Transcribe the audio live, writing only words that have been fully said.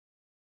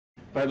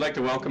But I'd like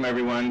to welcome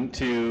everyone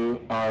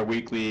to our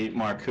weekly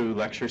Markou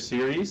lecture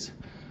series.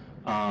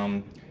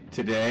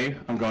 Today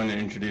I'm going to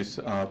introduce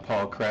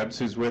Paul Krebs,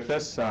 who's with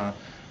us.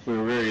 We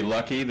were very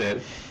lucky that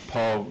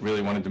Paul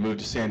really wanted to move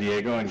to San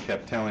Diego and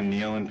kept telling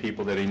Neil and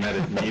people that he met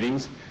at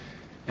meetings.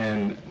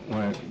 And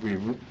when we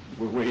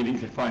were waiting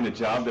to find a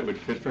job that would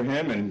fit for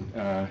him,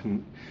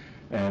 and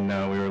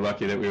we were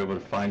lucky that we were able to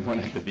find one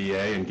at the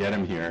VA and get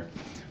him here.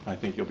 I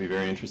think you'll be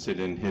very interested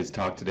in his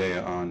talk today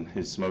on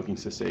his smoking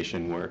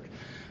cessation work.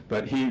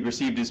 But he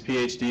received his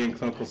PhD in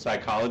clinical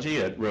psychology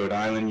at Rhode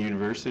Island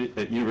University,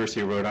 at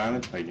University of Rhode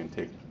Island. I can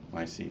take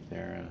my seat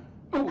there.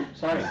 Oh,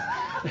 sorry.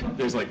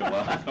 There's like a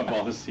lot of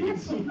all the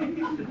seats.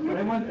 But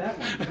I want that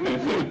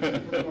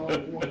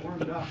one.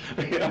 Warmed up.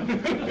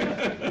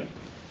 Yeah.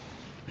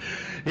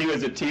 He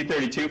was a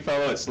T32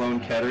 fellow at Sloan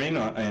Kettering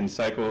in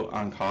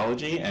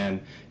psycho-oncology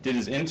and did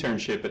his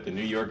internship at the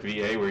New York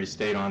VA, where he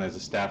stayed on as a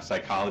staff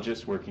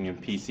psychologist working in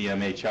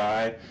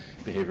PCMHI,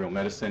 behavioral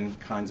medicine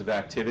kinds of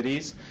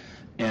activities,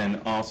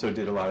 and also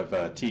did a lot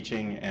of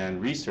teaching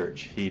and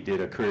research. He did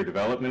a career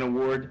development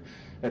award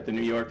at the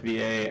New York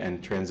VA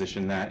and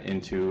transitioned that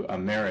into a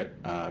merit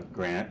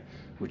grant,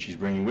 which he's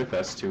bringing with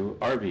us to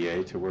our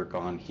VA to work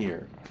on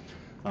here.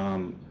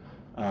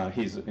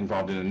 He's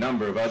involved in a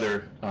number of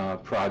other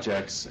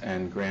projects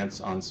and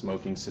grants on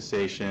smoking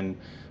cessation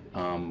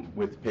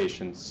with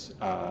patients,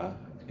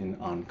 in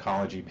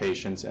oncology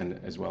patients, and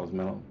as well as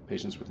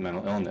patients with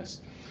mental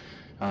illness.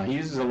 He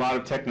uses a lot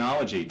of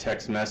technology.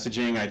 Text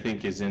messaging, I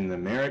think, is in the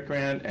merit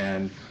grant,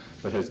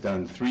 but has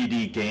done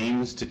 3D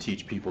games to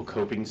teach people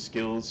coping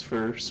skills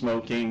for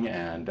smoking,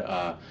 and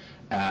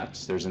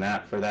apps. There's an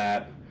app for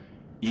that.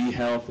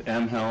 E-health,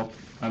 M-health.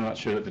 I'm not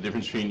sure what the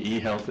difference between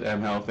e-health,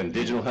 M-health, and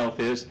digital health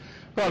is.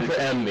 We're going for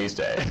M these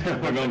days.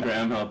 We're going for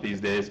M-health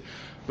these days.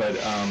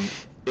 But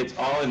it's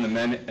all in the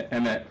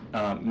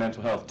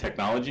mental health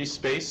technology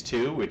space,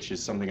 too, which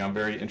is something I'm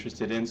very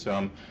interested in. So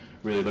I'm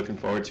really looking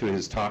forward to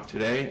his talk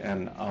today,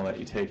 and I'll let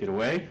you take it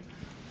away.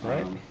 All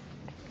right.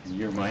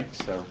 Your mic,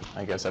 so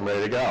I guess I'm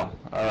ready to go.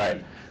 All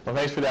right. Well,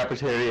 thanks for the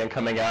opportunity and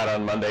coming out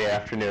on Monday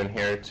afternoon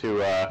here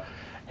to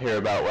hear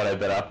about what I've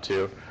been up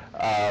to.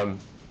 I'm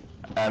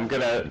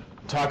going to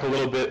talk a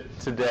little bit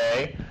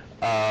today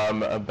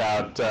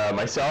about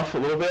myself a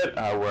little bit,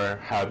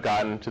 how I've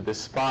gotten to this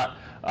spot.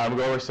 I'm going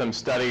to go over some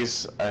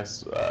studies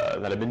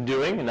that I've been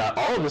doing, not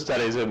all of the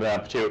studies I've been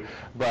up to,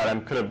 but I'm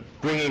kind of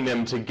bringing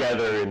them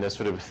together in this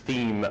sort of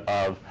theme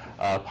of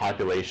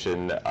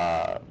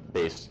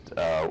population-based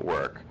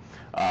work.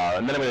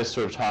 And then I'm going to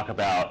sort of talk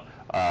about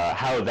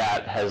how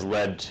that has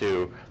led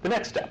to the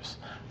next steps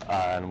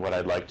and what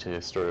I'd like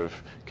to sort of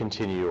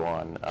continue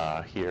on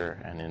here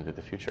and into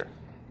the future.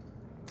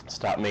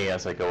 Stop me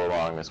as I go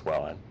along as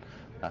well. I'm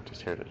not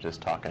just here to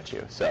just talk at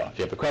you. So if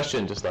you have a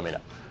question, just let me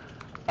know.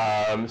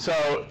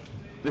 So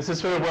this is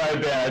sort of where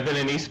I've been. I've been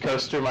an East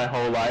Coaster my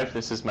whole life.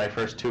 This is my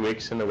first 2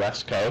 weeks in the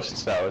West Coast,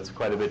 so it's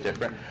quite a bit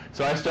different.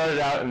 So I started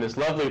out in this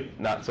lovely,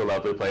 not so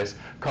lovely place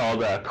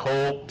called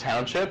Cole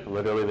Township,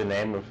 literally the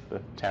name of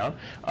the town,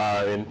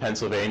 in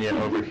Pennsylvania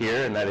over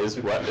here, and that is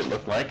what it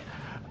looked like.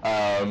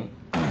 And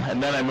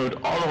then I moved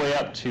all the way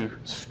up to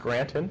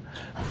Scranton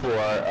for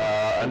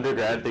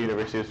undergrad at the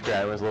University of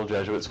Scranton. It was a little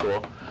Jesuit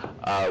school,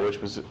 which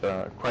was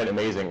quite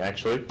amazing,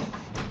 actually.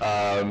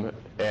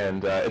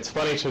 And it's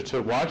funny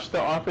to watch the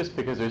office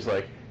because there's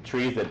like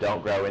trees that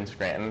don't grow in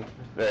Scranton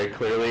very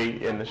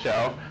clearly in the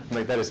show. I'm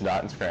like, that is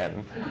not in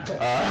Scranton.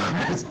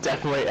 It's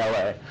definitely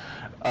LA.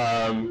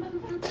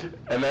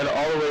 And then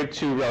all the way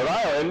to Rhode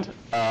Island,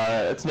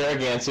 it's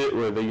Narragansett,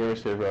 where the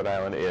University of Rhode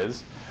Island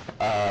is.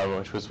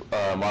 Which was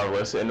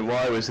marvelous. And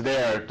while I was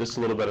there, just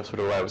a little bit of sort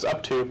of what I was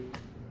up to.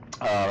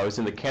 I was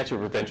in the Cancer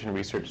Prevention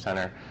Research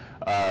Center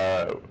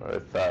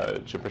with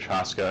Jim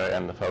Petroska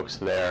and the folks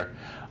there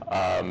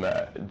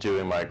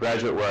doing my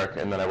graduate work,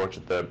 and then I worked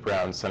at the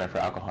Brown Center for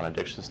Alcohol and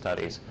Addiction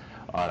Studies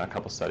on a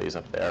couple studies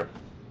up there.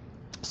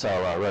 So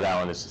Rhode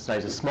Island is just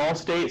nice, a small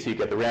state, so you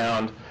get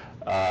around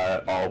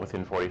all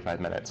within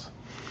 45 minutes.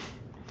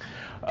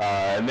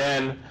 And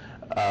then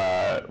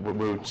we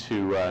moved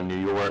to New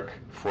York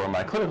for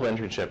my clinical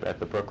internship at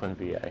the Brooklyn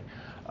VA,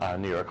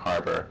 New York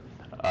Harbor.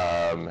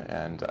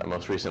 And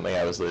most recently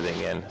I was living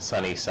in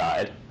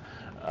Sunnyside,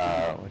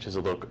 which is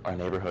our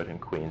neighborhood in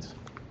Queens.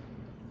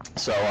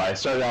 So I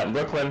started out in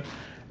Brooklyn.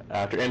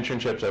 After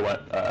internships, I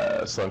went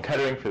Sloan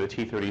Kettering for the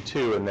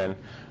T32, and then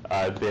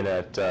I've been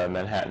at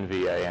Manhattan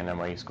VA and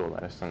NYU School of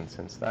Medicine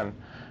since then,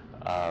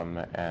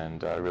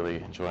 and really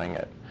enjoying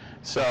it.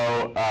 So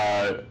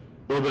a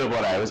little bit of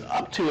what I was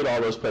up to at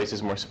all those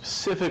places, more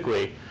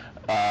specifically,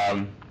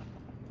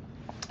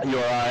 URI,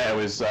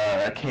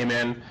 I came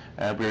in,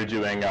 we were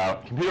doing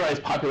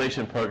computerized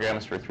population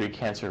programs for 3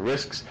 cancer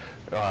risks.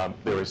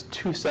 There was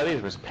 2 studies.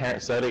 There was a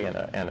parent study and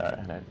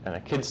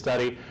a kid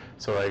study,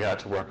 so I got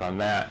to work on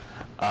that.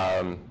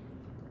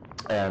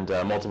 And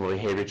multiple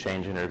behavior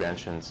change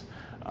interventions,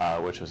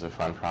 which was a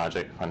fun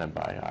project funded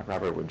by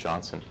Robert Wood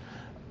Johnson.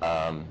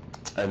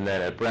 And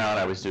then at Brown,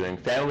 I was doing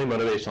family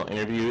motivational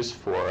interviews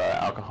for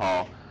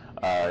alcohol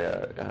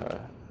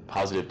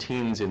positive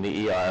teens in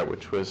the ER,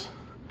 which was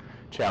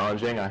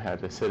challenging. I had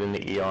to sit in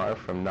the ER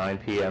from 9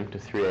 p.m. to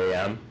 3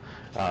 a.m.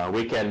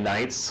 Weekend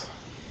nights,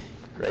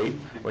 great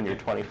when you're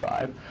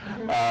 25.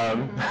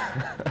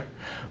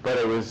 But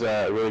it was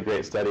a really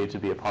great study to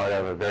be a part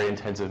of, a very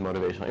intensive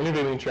motivational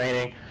interviewing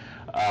training,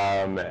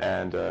 and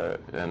a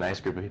nice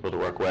group of people to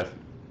work with.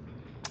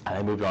 And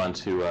I moved on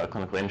to a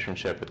clinical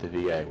internship at the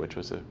VA, which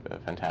was a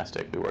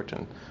fantastic. We worked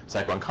in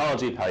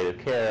psycho-oncology, palliative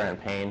care, and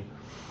pain,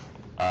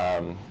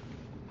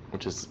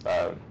 which is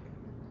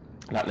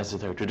not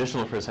necessarily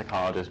traditional for a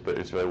psychologist, but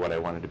it's really what I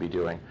wanted to be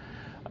doing.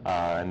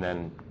 And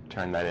then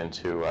turned that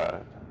into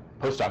a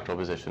postdoctoral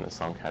position at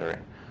Sloan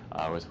Kettering.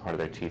 I was part of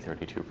their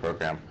T32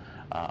 program,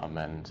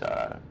 and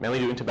mainly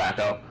doing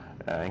tobacco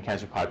in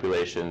cancer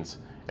populations.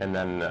 And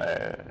then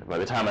by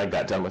the time I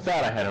got done with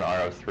that, I had an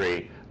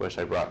RO3, which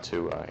I brought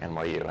to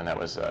NYU, and that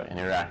was an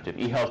interactive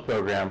e-health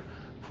program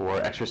for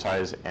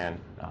exercise and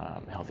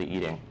healthy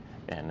eating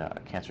in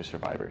cancer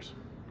survivors.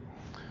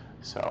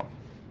 So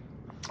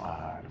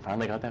I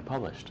finally got that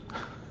published.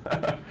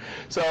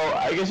 So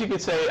I guess you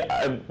could say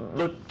I'm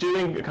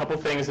doing a couple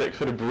things that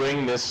sort of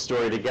bring this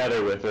story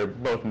together with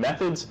both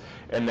methods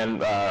and then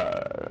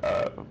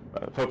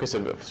focus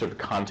of sort of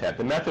content.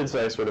 The methods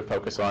that I sort of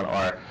focus on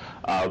are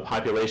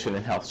population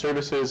and health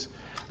services,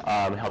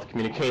 health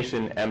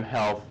communication,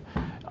 mHealth,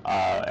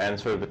 and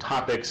sort of the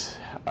topics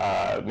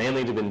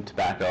mainly have been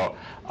tobacco,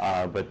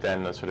 but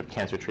then the sort of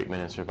cancer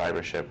treatment and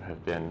survivorship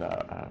have been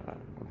a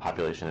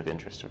population of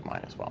interest of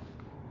mine as well.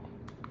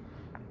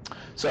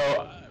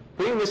 So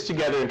bringing this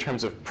together in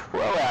terms of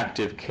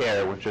proactive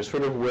care, which is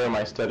sort of where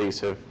my studies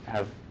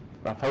have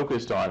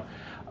focused on,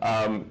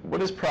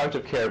 what is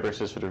proactive care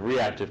versus sort of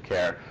reactive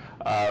care?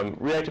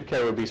 Reactive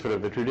care would be sort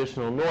of the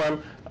traditional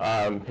norm.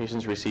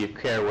 Patients receive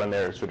care when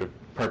they're sort of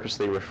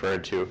purposely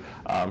referred to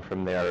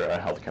from their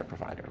healthcare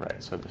provider,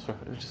 right? So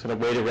they're just going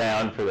to wait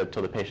around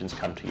till the patients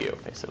come to you,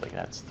 basically.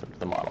 That's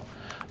the model.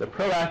 The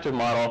proactive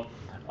model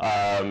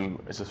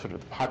is a sort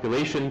of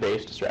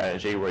population-based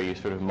strategy where you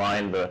sort of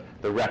mine the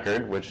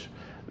record, which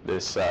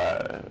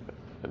the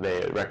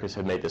records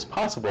have made this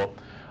possible.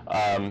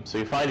 So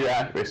you find your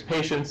at-risk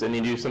patients and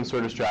you do some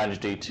sort of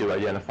strategy to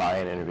identify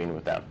and intervene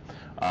with them.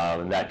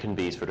 And that can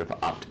be sort of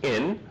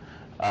opt-in,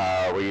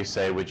 where you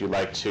say, would you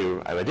like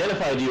to, I've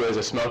identified you as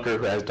a smoker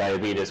who has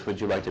diabetes,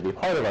 would you like to be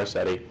part of our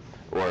study,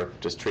 or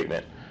just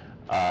treatment?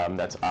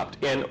 That's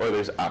opt-in, or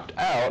there's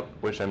opt-out,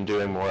 which I'm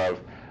doing more of,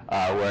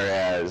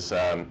 whereas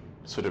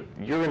sort of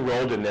you're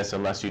enrolled in this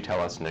unless you tell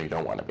us no, you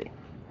don't want to be.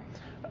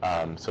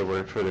 So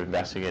we're sort of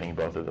investigating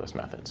both of those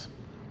methods.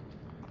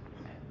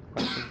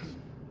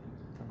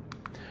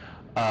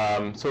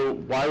 So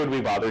why would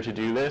we bother to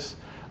do this?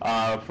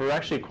 For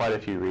actually quite a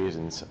few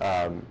reasons.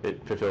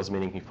 It fulfills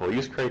meaningful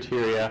use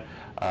criteria.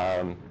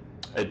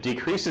 It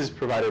decreases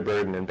provider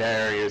burden and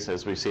barriers,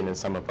 as we've seen in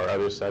some of our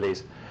other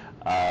studies.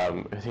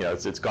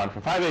 It's gone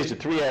from 5 A's to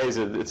 3 A's.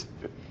 It's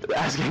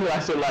asking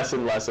less and less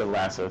and less and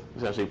less of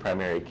essentially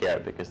primary care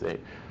because they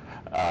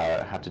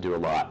have to do a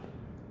lot.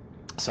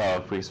 So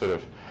if we sort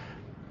of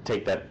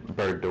take that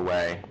burden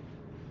away,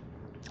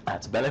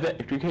 that's a benefit.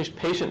 If you increase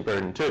patient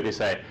burden too, if you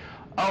say,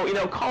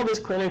 oh, call this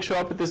clinic, show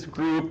up at this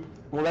group,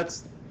 well,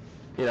 that's,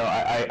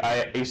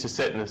 I used to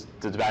sit in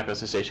the tobacco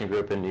cessation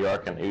group in New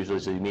York, and it usually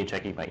was me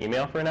checking my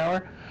email for an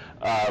hour,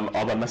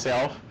 all by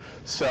myself.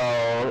 So,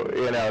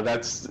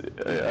 that's,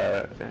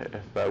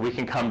 if we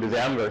can come to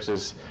them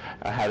versus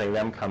having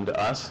them come to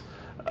us,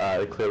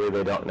 clearly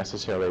they don't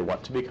necessarily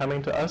want to be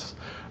coming to us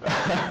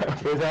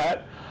for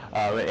that.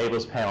 It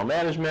enables panel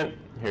management.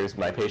 Here's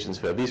my patients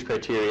who have these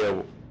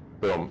criteria.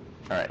 Boom.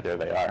 All right, there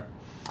they are.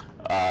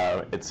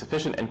 It's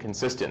sufficient and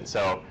consistent.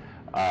 So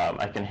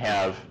I can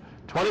have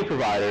 20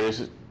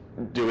 providers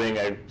doing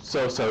a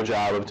so-so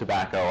job of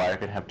tobacco, or I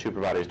can have 2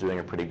 providers doing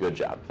a pretty good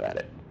job at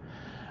it.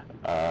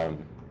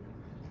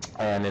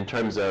 And in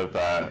terms of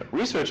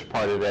research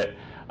part of it,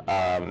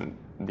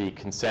 the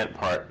consent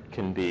part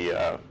can be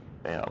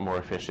more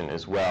efficient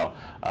as well.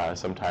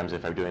 Sometimes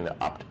if I'm doing the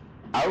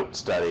opt-out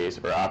studies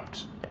or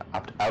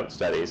opt-out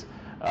studies,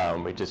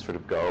 we just sort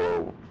of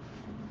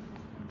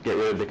get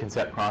rid of the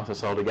consent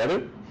process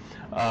altogether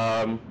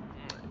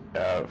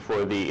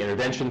for the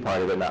intervention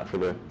part of it, not for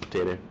the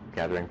data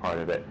gathering part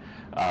of it,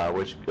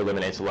 which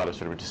eliminates a lot of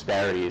sort of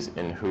disparities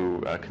in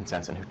who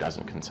consents and who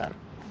doesn't consent.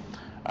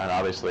 And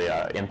obviously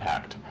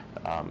impact.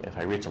 If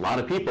I reach a lot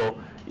of people,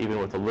 even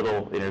with a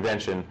little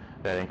intervention,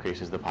 that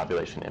increases the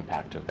population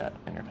impact of that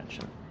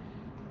intervention.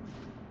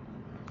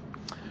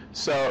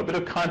 So a bit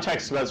of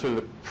context about sort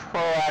of the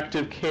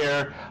proactive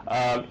care.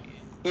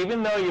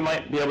 Even though you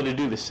might be able to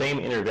do the same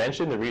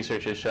intervention, the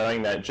research is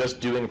showing that just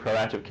doing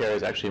proactive care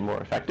is actually more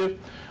effective.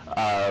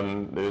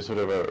 There's sort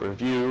of a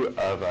review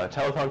of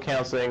telephone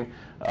counseling.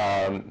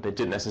 They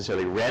didn't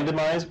necessarily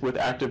randomize with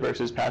active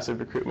versus passive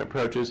recruitment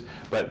approaches,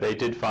 but they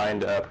did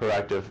find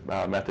proactive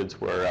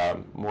methods were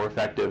more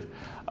effective.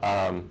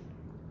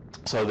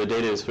 So the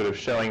data is sort of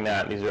showing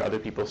that. These are other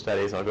people's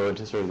studies. I'll go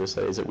into sort of the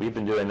studies that we've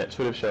been doing that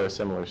sort of show a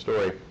similar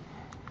story.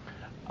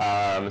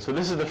 So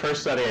this is the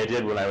first study I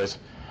did when I was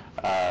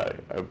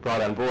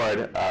brought on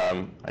board,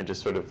 I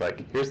just sort of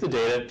like, here's the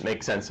data,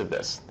 make sense of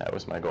this. That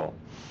was my goal.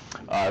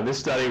 This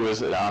study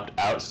was an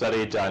opt-out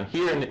study done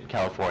here in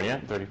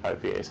California, 35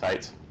 VA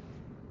sites,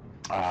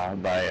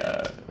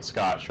 by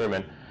Scott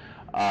Sherman,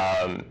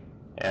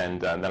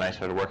 and then I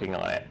started working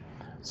on it.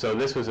 So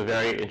this was a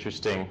very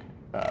interesting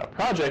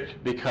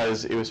project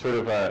because it was sort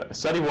of a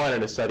study 1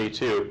 and a study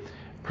 2,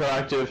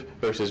 proactive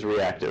versus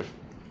reactive.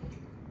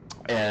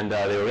 And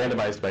they were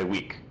randomized by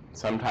week.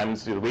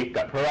 Sometimes the week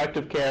got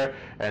proactive care,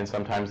 and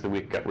sometimes the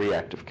week got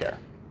reactive care.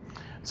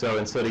 So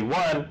in study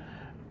 1,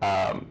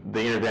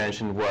 the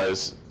intervention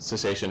was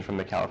cessation from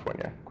the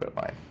California quit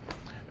line.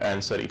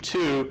 And study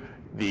 2,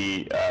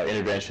 the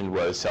intervention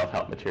was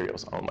self-help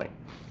materials only.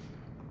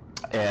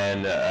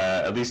 And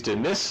at least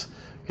in this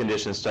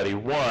condition, study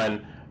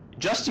 1,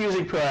 just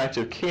using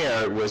proactive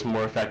care was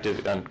more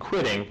effective on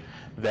quitting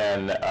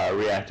than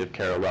reactive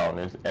care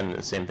alone, and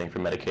the same thing for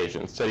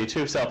medication. Study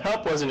 2,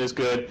 self-help wasn't as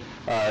good,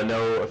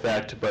 no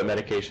effect, but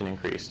medication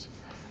increased.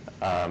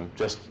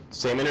 Just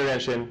same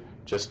intervention,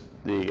 just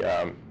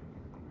the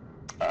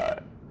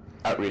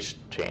outreach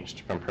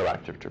changed from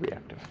proactive to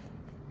reactive.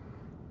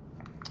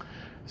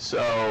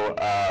 So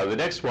the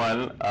next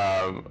one,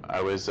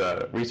 I was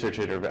a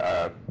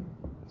researcher,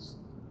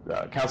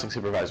 counseling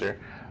supervisor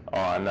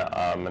on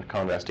a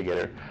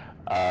co-investigator.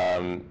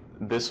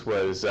 This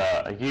was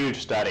a huge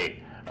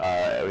study.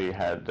 We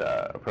had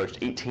approached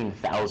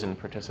 18,000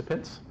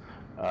 participants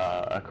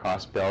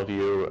across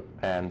Bellevue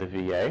and the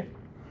VA.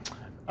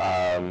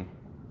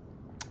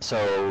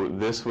 So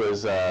this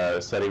was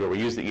a study where we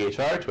used the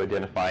EHR to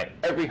identify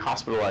every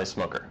hospitalized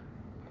smoker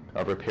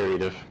over a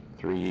period of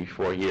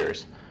 3-4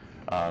 years,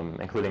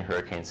 including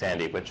Hurricane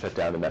Sandy, which shut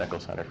down the medical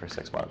center for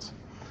 6 months.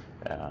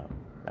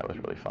 That was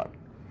really fun.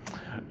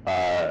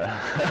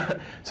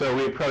 So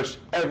we approached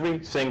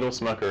every single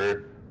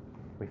smoker,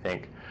 we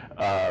think,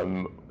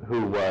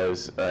 who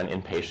was an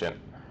inpatient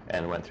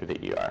and went through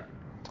the ER.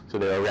 So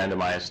they were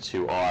randomized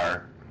to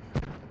our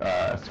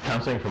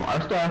counseling from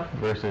our staff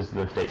versus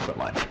the state quit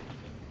line.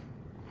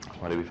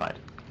 What did we find?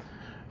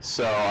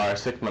 So our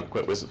 6-month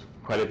quit was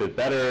quite a bit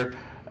better.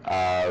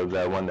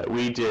 The one that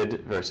we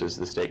did versus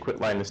the state quit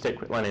line. The state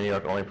quit line in New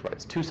York only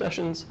provides 2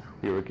 sessions.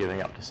 We were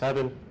giving up to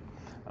 7,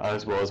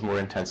 as well as more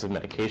intensive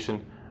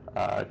medication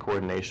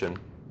coordination.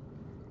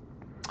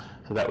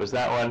 So that was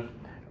that one.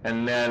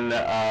 And then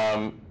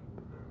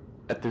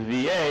at the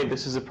VA,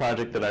 this is a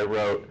project that I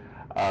wrote.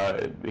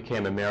 It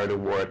became a merit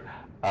award.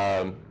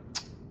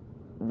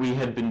 We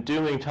had been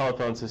doing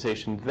telephone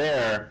cessation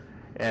there,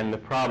 and the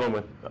problem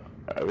with,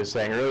 I was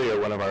saying earlier,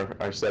 one of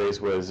our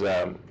studies was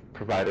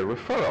provider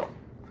referral.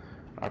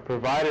 Our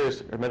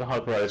providers, our mental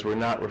health providers, were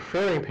not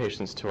referring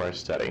patients to our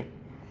study.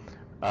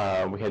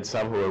 We had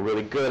some who were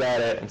really good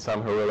at it, and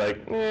some who were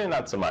like,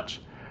 not so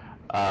much.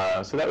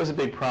 So that was a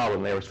big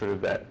problem. They were sort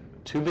of that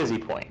too busy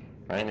point,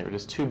 right? They were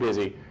just too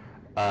busy,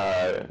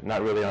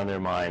 not really on their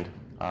mind,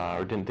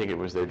 or didn't think it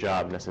was their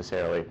job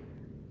necessarily.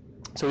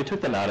 So we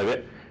took them out of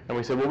it, and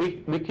we said, well,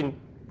 we can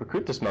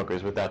recruit the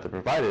smokers without the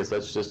providers.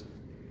 Let's just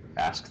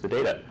ask the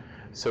data.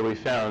 So we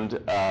found,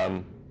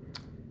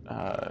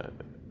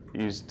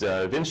 used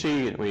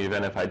Vinci, and we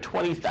identified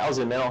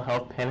 20,000 mental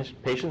health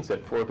patients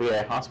at 4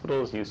 VA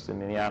hospitals, Houston,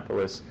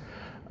 Minneapolis,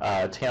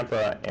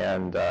 Tampa,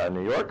 and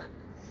New York.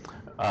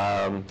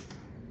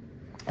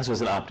 This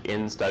was an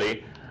opt-in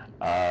study,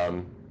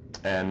 and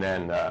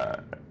then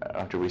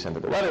after we sent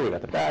the letter, we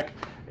got it back,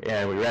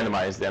 and we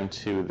randomized them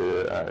to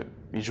the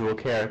usual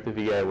care at the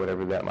VA,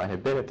 whatever that might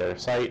have been at their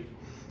site,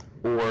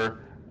 or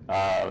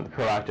the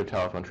proactive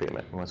telephone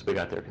treatment. And once we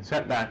got their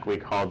consent back, we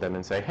called them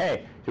and say,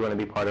 hey, do you want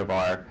to be part of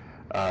our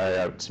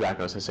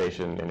tobacco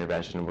cessation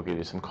intervention? We'll give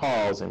you some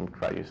calls and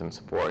provide you some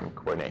support and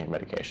coordinating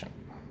medication.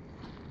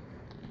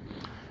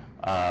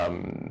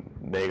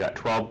 They got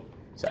 12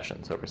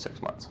 sessions over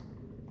 6 months.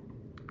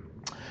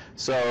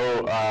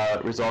 So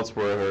results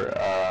were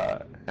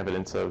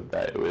evidence of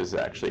that it was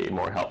actually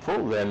more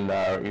helpful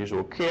than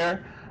usual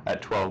care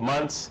at 12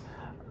 months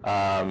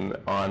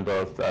on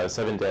both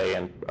 7-day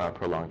and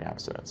prolonged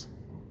abstinence.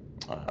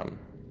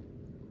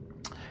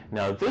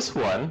 Now this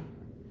one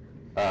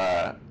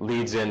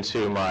leads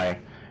into my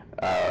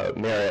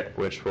merit,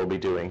 which we'll be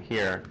doing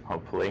here,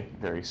 hopefully,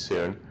 very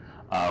soon,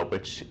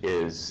 which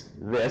is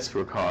this.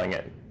 We're calling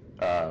it,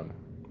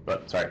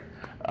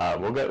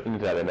 we'll get into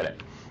that in a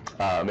minute.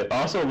 It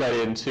also led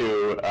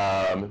into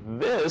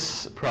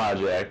this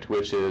project,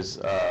 which is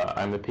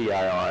I'm the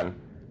PI on,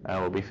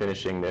 and we'll be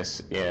finishing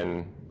this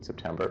in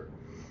September.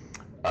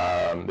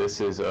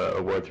 This is an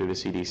award through the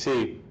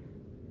CDC.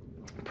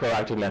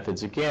 Proactive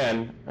methods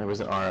again, it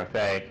was an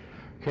RFA.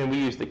 Can we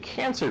use the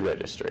cancer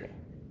registry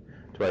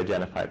to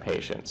identify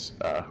patients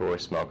who are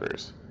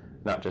smokers?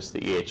 Not just the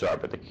EHR,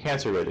 but the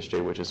cancer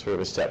registry, which is sort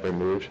of a step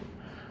removed.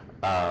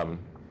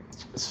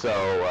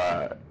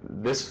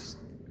 This,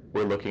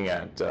 we're looking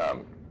at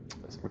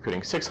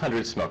recruiting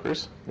 600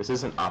 smokers. This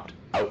is an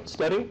opt-out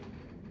study.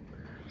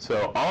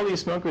 So all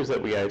these smokers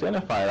that we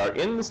identify are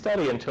in the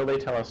study until they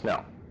tell us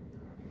no.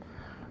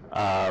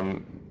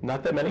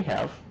 Not that many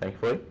have,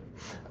 thankfully.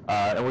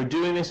 And we're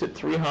doing this at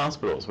 3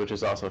 hospitals, which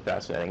is also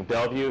fascinating: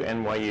 Bellevue,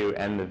 NYU,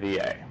 and the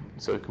VA.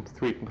 So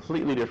 3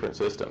 completely different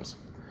systems.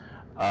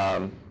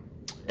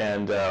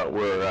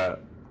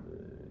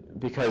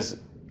 Because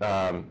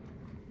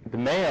the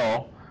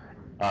male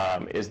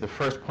is the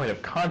first point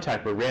of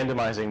contact, we're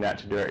randomizing that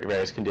to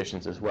various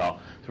conditions as well.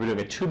 So we're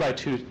doing a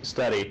 2-by-2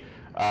 study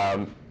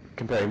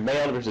comparing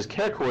male versus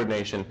care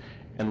coordination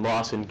and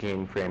loss and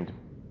gain framed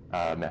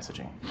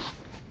messaging.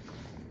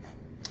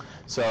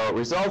 So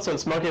results on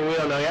smoking, we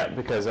don't know yet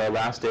because our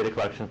last data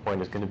collection point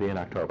is going to be in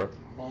October.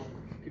 Paul,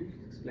 could you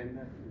explain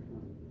that?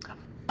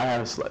 I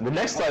have a slide. The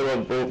next slide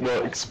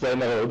will explain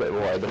that a little bit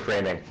more, the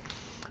framing.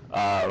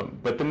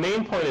 But the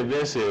main point of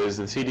this is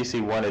the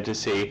CDC wanted to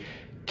see,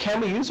 can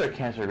we use our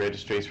cancer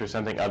registries for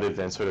something other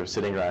than sort of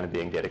sitting around and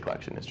being data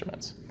collection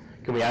instruments?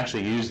 Can we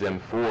actually use them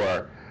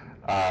for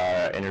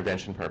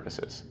intervention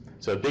purposes?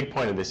 So a big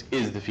point of this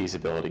is the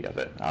feasibility of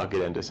it. I'll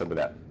get into some of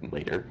that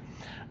later.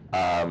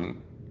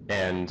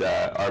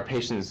 Are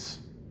patients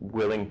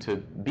willing to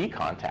be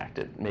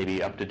contacted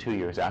maybe up to 2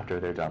 years after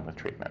they're done with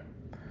treatment?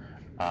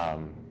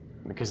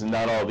 Because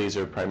not all of these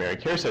are primary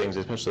care settings,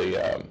 especially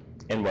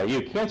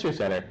NYU Cancer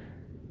Center.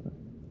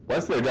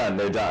 Once they're done,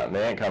 they're done.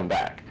 They ain't come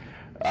back,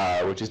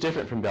 which is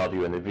different from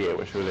Bellevue and the VA,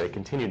 which where they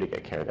continue to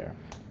get care there.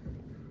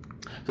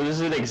 So this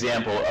is an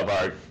example of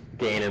our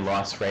gain and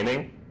loss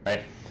framing,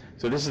 right?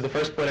 So this is the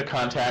first point of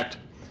contact.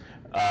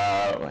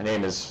 My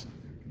name is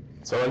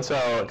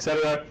so-and-so,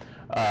 etc.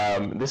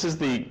 This is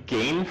the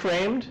gain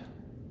framed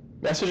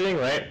messaging,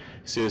 right?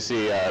 So you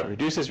see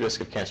reduces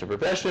risk of cancer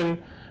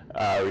progression,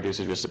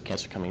 reduces risk of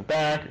cancer coming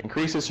back,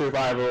 increases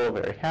survival,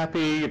 very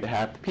happy,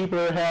 the people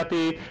are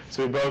happy.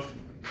 So we both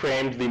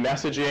framed the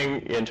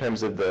messaging in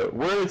terms of the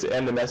words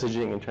and the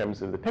messaging in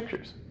terms of the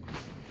pictures.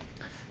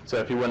 So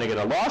if you want to get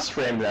a loss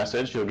framed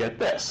message, you'll get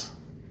this.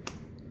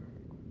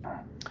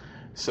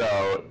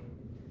 So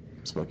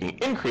smoking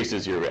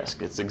increases your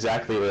risk. It's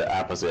exactly the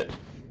opposite,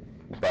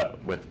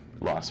 but with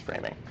loss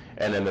framing.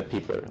 And then the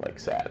people are like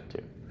sad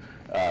too.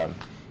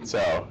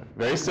 So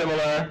very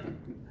similar.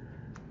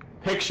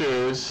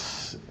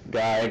 Pictures,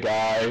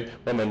 guy,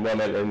 woman,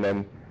 and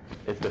then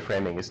if the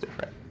framing is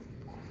different.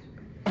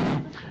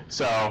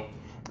 So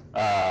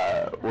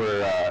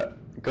we're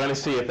going to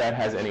see if that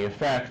has any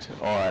effect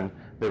on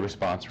the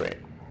response rate.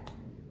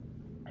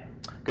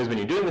 Because when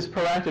you're doing this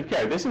proactive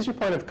care, this is your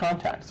point of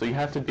contact. So you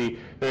have to be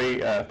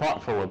very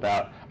thoughtful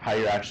about how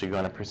you're actually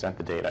going to present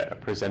the data,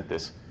 present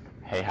this,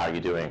 hey, how are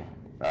you doing?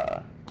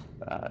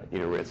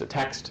 Either where it's a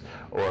text,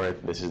 or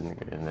this is,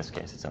 in this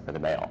case, it's up in the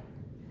mail.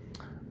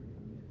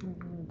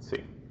 Let's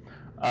see.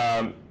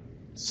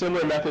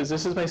 Similar methods.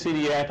 This is my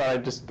CDA. I thought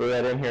I'd just throw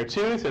that in here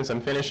too, since I'm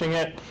finishing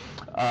it.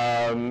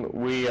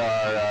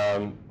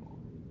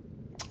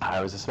 I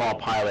was a small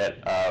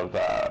pilot of,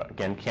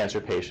 again,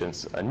 cancer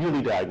patients,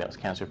 newly diagnosed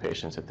cancer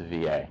patients at the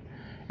VA.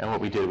 And what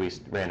we did, we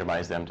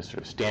randomized them to sort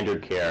of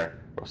standard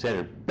care, or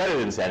better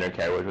than standard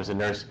care, which was a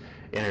nurse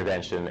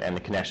intervention and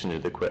the connection to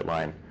the quit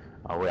line.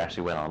 We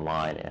actually went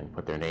online and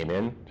put their name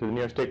in to the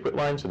New York State quit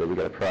line so that we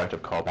got a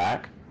proactive call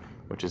back,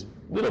 which is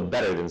a little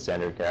better than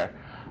standard care,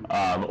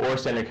 or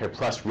standard care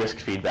plus risk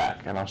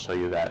feedback, and I'll show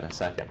you that in a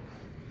second.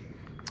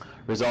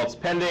 Results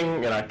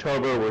pending in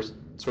October. We're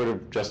sort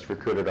of just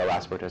recruited our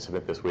last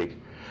participant this week,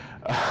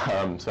 so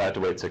I have to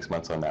wait 6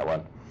 months on that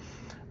one.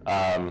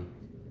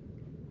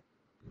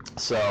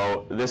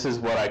 So this is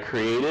what I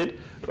created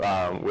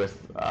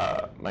with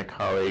my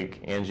colleague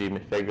Angie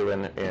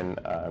Mifeglin in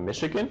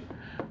Michigan.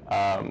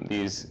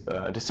 These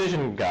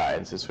decision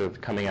guides is sort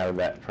of coming out of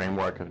that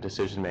framework of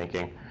decision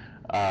making.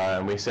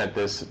 And we sent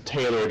this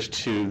tailored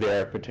to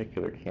their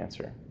particular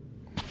cancer.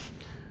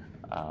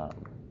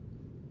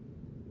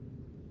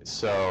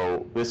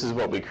 So this is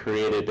what we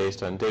created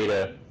based on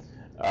data.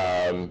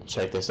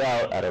 Check this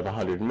out. Out of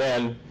 100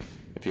 men,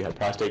 if you had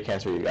prostate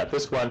cancer, you got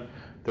this one.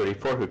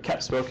 34 who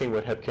kept smoking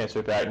would have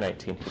cancer back.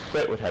 19 who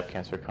quit would have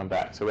cancer come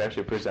back. So we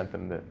actually present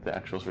them the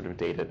actual sort of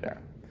data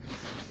there.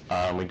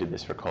 We did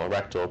this for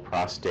colorectal,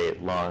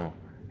 prostate, lung,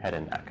 head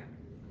and neck.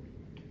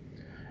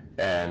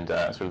 And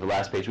sort of the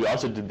last page, we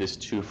also did this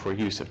too for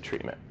use of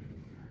treatment.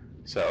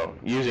 So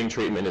using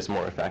treatment is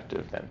more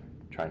effective than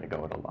trying to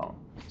go it alone.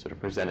 Sort of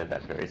presented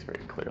that very, very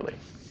clearly.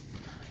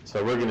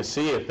 So we're going to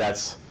see if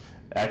that's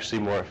actually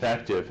more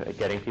effective at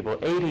getting people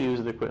A, to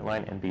use the quit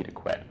line, and B, to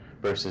quit,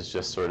 versus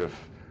just sort of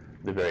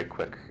the very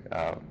quick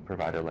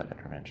provider-led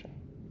intervention.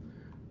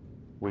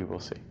 We will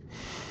see.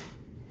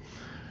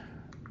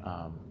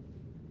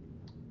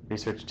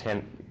 Research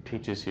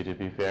teaches you to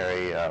be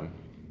very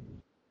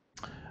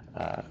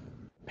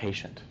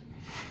patient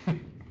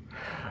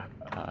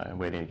and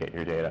waiting to get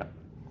your data.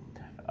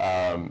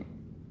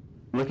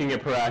 Looking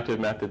at proactive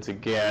methods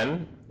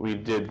again, we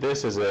did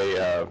this as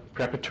a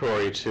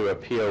preparatory to a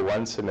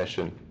PO1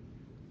 submission.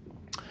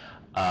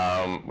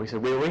 We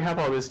said, well, we have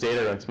all this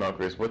data on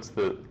smokers. What's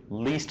the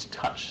least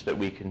touch that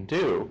we can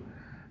do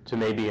to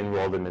maybe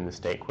enroll them in the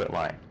state quit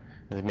line?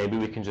 And maybe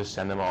we can just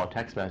send them all a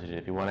text message.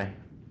 If you want to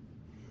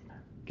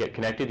get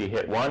connected, you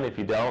hit 1. If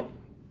you don't,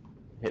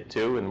 hit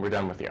 2, and we're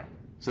done with you.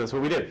 So that's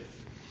what we did.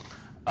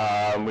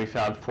 We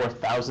found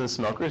 4,000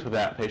 smokers with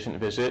an outpatient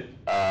visit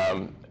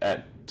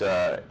at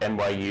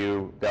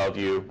NYU,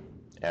 Bellevue,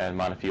 and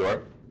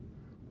Montefiore.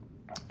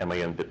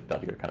 NYU and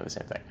Bellevue are kind of the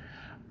same thing.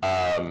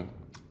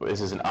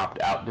 This is an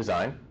opt-out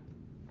design.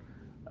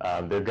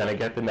 They're going to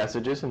get the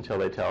messages until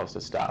they tell us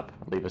to stop.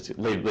 Leave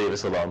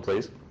us alone,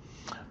 please.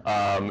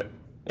 And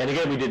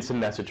again, we did some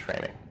message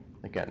framing.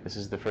 Again, this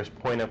is the first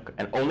point of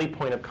and only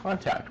point of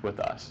contact with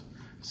us.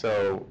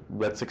 So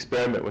let's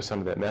experiment with some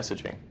of that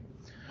messaging.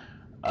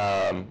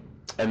 And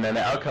then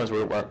the outcomes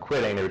weren't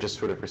quitting, they were just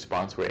sort of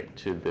response rate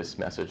to this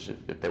message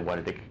if they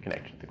wanted to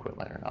connect to the quit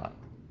line or not.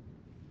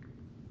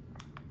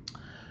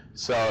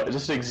 So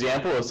just an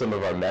example of some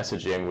of our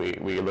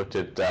messaging, we looked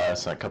at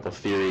a couple of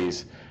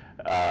theories,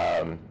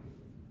 and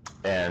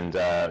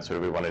sort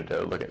of we wanted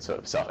to look at sort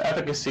of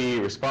self-efficacy,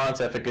 response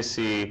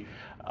efficacy,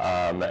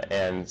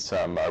 and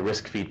some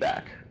risk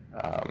feedback.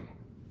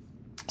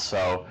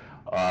 So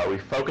we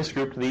focus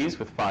grouped these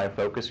with 5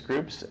 focus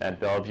groups at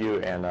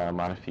Bellevue and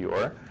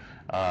Montefiore,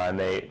 and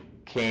they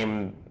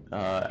came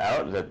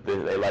out that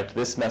they liked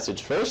this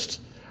message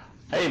first.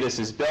 Hey, this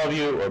is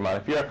Bellevue or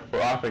Montefiore.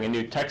 We're offering a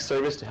new text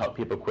service to help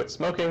people quit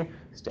smoking.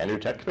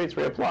 Standard text rates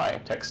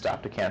reapply. Text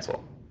stop to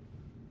cancel.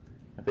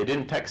 If they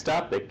didn't text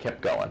stop, they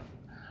kept going.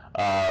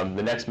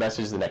 The next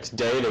message the next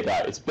day, they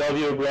got, it's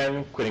Bellevue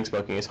again. Quitting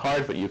smoking is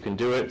hard, but you can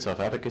do it.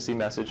 Self-efficacy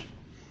message.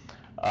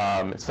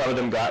 Some of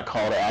them got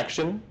call to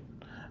action.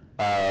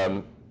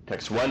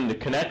 Text 1 to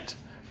connect.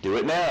 Do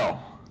it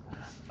now.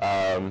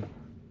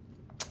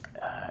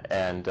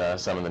 And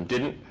some of them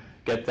didn't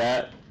get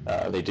that.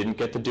 They didn't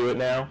get to do it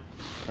now,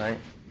 right?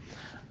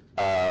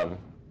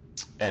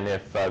 And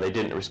if they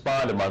didn't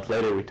respond a month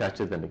later, we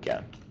tested them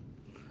again.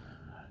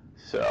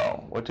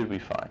 So what did we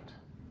find?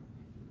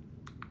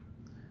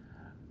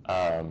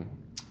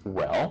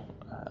 Well,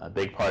 a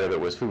big part of it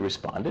was who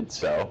responded.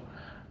 So,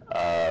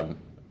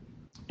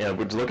 we're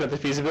looking at the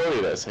feasibility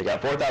of this. I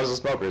got 4,000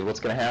 smokers. What's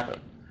going to happen?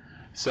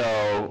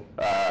 So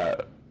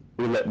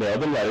we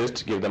mailed them letters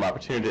to give them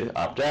opportunity to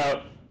opt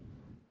out.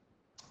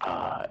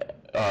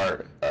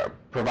 Our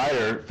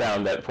provider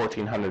found that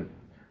 1,400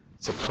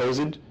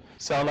 supposed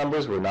cell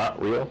numbers were not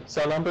real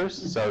cell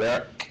numbers, so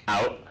they're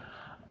out.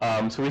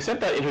 So we sent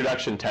that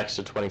introduction text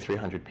to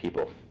 2,300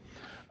 people.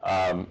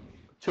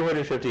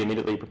 250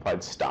 immediately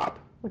replied stop,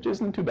 which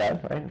isn't too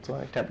bad, right? It's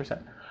only like 10%.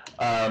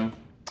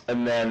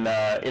 And then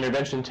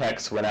intervention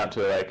text went out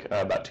to like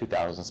about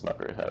 2,000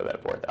 smokers out of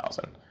that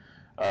 4,000.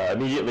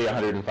 Immediately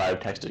 105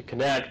 texted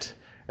connect,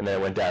 and then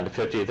it went down to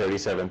 50,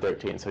 37,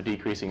 13, so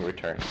decreasing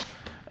returns.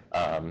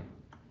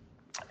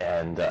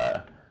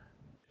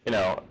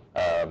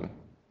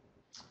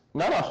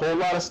 Not a whole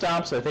lot of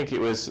stops. I think it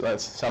was,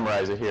 let's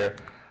summarize it here,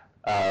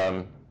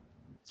 10%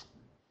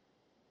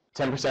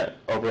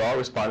 overall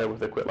responded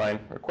with a quit line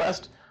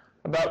request.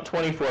 About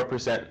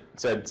 24%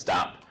 said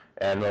stop,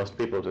 and most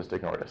people just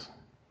ignored us.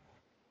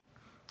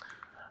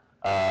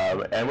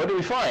 And what do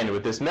we find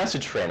with this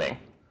message framing?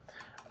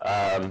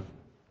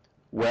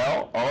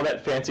 Well, all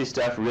that fancy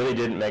stuff really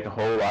didn't make a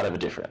whole lot of a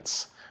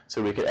difference.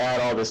 So we could add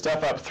all this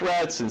stuff up,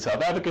 threats and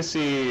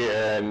self-efficacy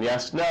and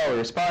yes, no,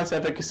 response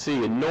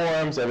efficacy and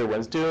norms,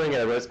 everyone's doing it.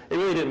 It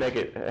really didn't make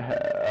it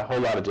a whole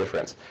lot of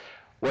difference.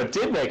 What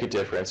did make a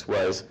difference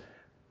was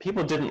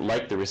people didn't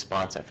like the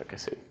response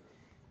efficacy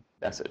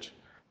message.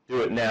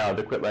 Do it now,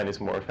 the quit line is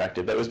more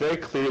effective. That was very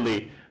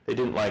clearly, they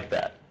didn't like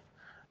that.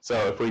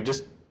 So if we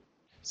just,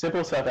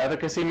 simple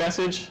self-efficacy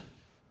message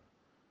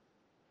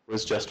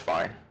was just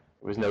fine.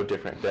 It was no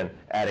different than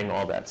adding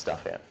all that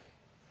stuff in.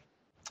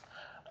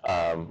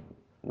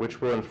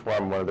 Which will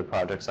inform one of the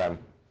projects I'm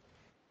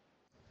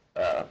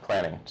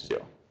planning to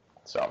do.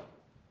 So,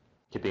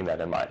 keeping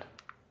that in mind.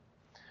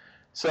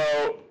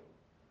 So,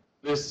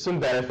 there's some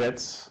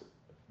benefits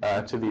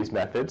to these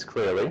methods,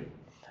 clearly,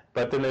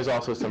 but then there's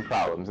also some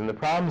problems. And the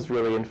problems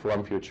really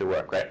inform future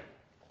work, right?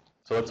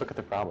 So let's look at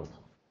the problems.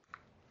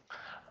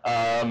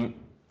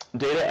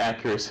 Data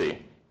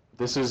accuracy.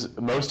 This is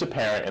most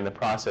apparent in the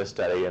process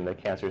study in the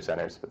cancer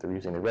centers, but they're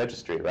using the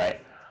registry, right?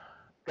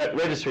 Got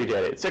registry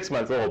data. It's 6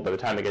 months old by the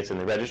time it gets in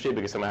the registry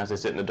because someone has to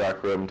sit in a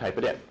dark room and type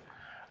it in.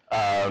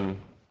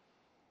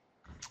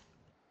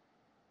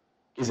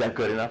 Is that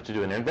good enough to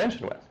do an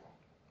intervention with?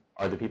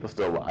 Are the people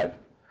still alive?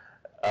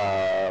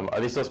 Are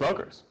they still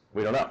smokers?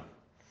 We don't know.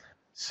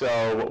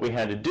 So what we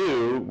had to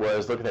do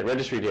was look at that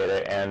registry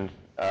data and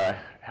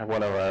have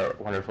one of our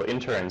wonderful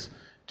interns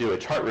do a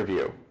chart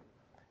review.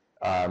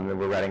 And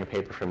we're writing a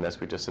paper from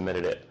this. We just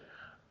submitted it.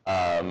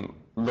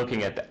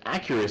 Looking at the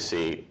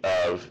accuracy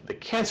of the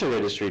cancer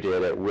registry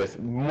data with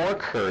more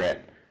current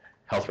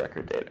health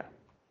record data.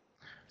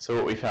 So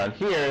what we found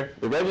here,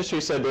 the registry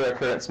said they're a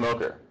current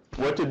smoker.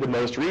 What did the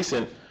most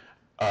recent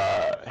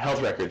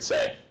health record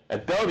say?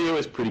 At Bellevue, it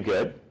was pretty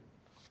good.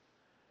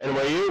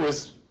 NYU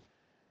was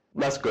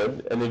less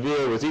good, and the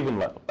VA was even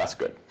less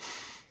good.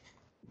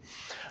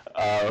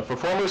 For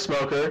former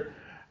smoker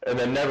and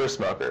then never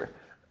smoker,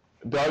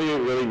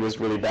 Bellevue really was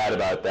really bad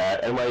about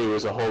that. NYU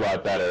was a whole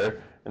lot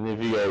better, and the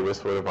VA was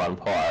sort of on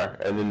par.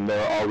 And then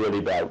they're all really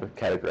bad with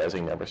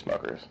categorizing never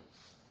smokers.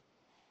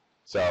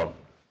 So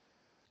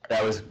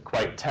that was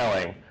quite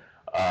telling,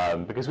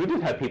 because we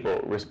did have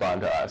people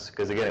respond to us,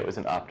 because again, it was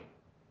an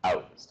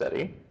opt-out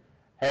study.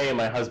 Hey,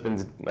 my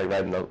husband's, like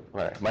right in the,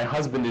 my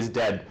husband is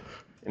dead,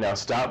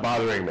 stop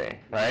bothering me,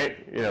 right?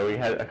 We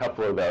had a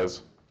couple of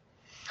those.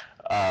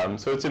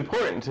 So it's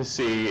important to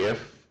see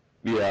if,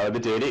 the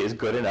data is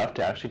good enough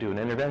to actually do an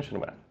intervention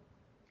with,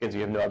 because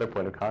you have no other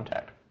point of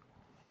contact.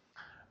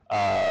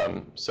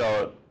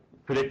 So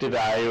predicted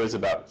value is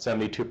about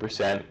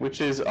 72%,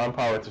 which is on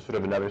par with sort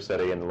of another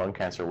study in the lung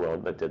cancer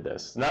world that did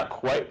this. Not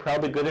quite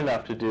probably good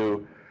enough to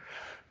do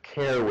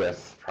care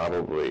with,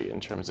 probably,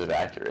 in terms of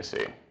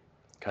accuracy,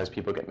 because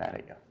people get mad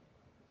at you.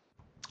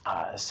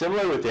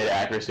 Similar with data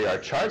accuracy, our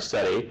CHART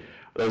study,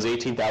 those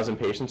 18,000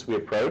 patients we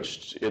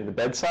approached in the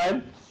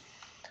bedside,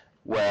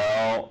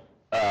 well,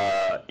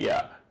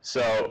 yeah.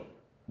 So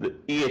the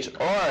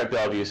EHR at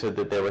Bellevue said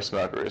that they were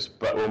smokers,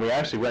 but when we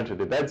actually went to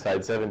the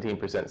bedside,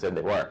 17% said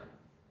they weren't.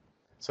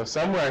 So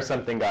somewhere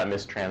something got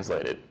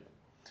mistranslated.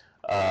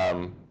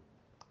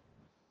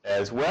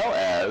 As well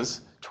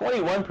as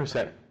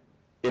 21%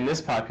 in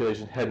this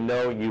population had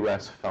no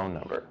US phone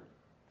number.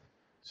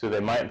 So they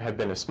might have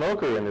been a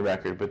smoker in the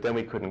record, but then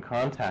we couldn't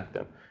contact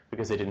them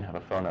because they didn't have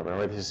a phone number.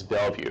 Remember, this is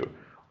Bellevue,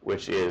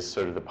 which is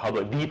sort of the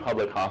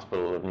public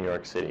hospital of New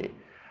York City.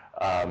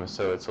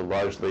 So it's a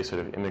largely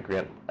sort of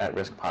immigrant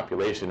at-risk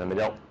population, and they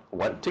don't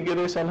want to give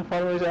their cell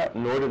phone numbers out,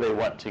 nor do they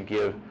want to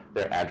give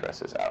their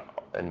addresses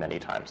out, and many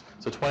times.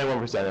 So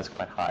 21% is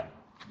quite high.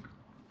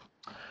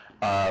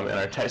 In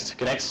our Test to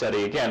Connect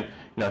study, again,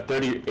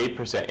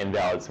 38%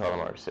 invalid cell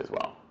numbers as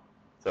well.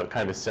 So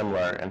kind of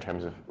similar in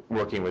terms of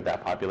working with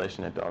that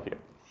population at Bellevue.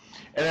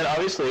 And then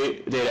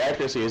obviously, data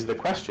accuracy is the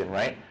question,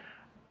 right?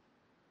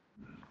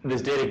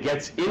 This data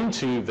gets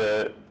into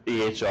the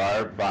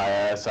EHR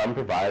via some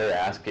provider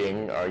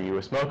asking, are you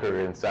a smoker,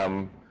 in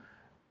some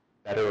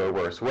better or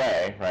worse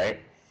way,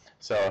 right?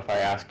 So if I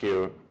ask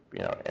you,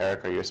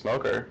 Eric, are you a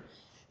smoker?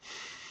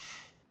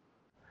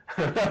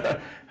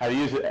 Have you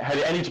used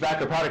any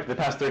tobacco product in the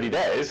past 30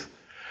 days?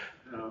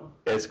 No.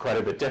 It's quite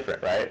a bit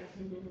different, right?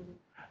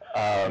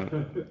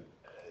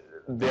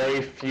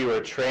 Very few are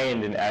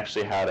trained in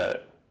actually how to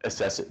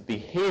assess it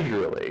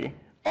behaviorally,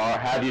 or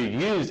have you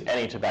used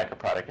any tobacco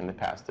product in the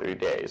past 30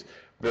 days,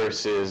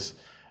 versus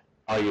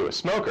are you a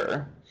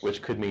smoker,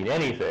 which could mean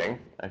anything.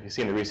 If you've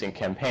seen the recent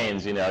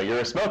campaigns, you're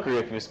a smoker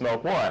if you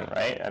smoke one,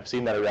 right? I've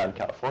seen that around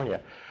California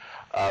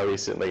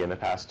recently in the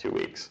past 2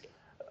 weeks.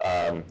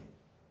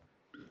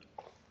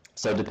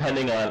 So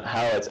depending on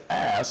how it's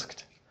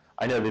asked,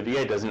 I know the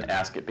VA doesn't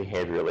ask it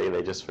behaviorally.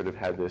 They just sort of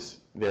have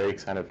this very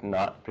kind of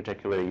not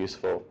particularly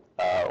useful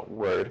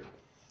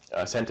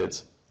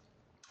sentence.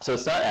 So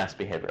it's not asked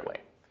behaviorally.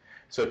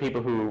 So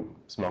people who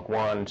smoke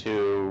 1,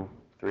 2,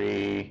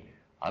 3,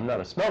 I'm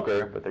not a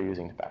smoker, but they're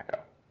using tobacco.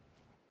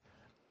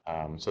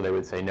 So they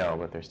would say no,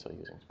 but they're still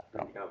using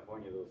tobacco. In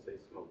California, they'll say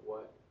smoke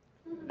what?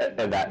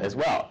 And that as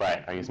well,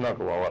 right? Are you a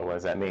smoker? Well, what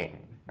does that mean,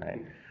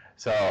 right?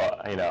 So,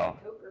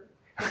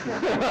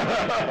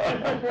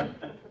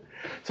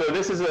 So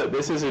this is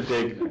a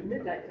big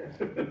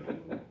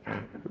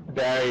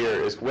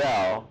barrier as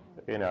well.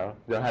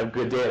 They'll have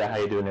good data how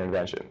you do an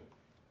intervention,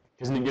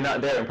 because you're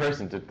not there in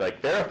person to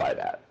verify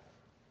that.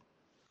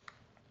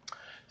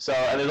 So,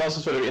 and there's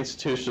also sort of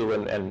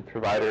institutional and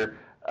provider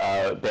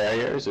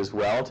barriers as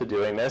well to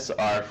doing this.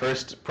 Our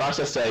first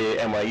process study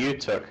at NYU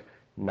took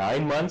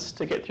 9 months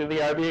to get through the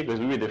IRB, because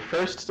we were the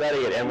first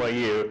study at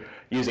NYU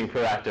using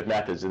proactive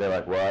methods, and they're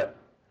like, what?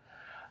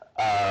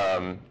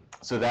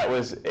 So that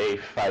was a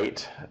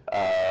fight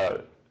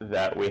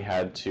that we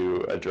had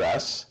to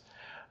address,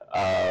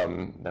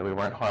 that we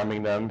weren't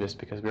harming them just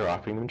because we were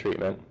offering them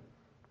treatment.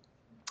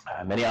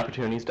 Many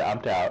opportunities to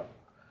opt out.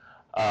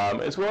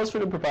 As well as for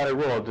the provider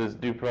role,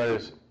 do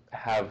providers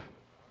are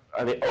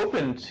they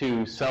open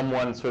to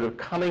someone sort of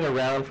coming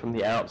around from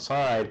the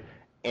outside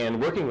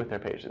and working with their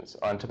patients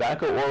on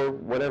tobacco or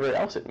whatever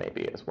else it may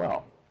be as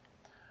well?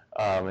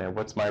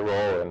 What's my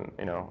role and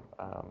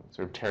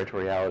sort of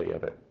territoriality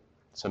of it?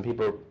 Some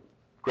people are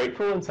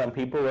grateful and some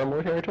people are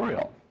more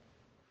territorial.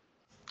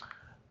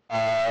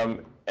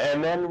 And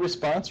then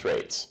response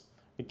rates.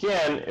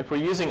 Again, if we're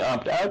using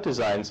opt-out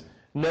designs,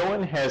 no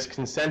one has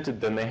consented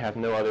them. They have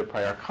no other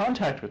prior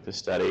contact with the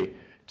study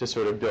to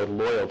sort of build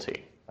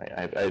loyalty.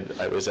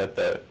 I was at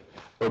the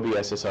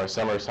OBSSR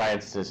Summer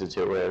Science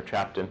Institute, where I was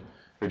trapped in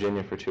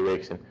Virginia for 2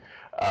 weeks, and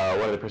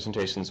one of the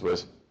presentations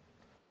was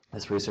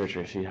this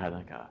researcher. She had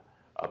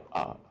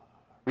a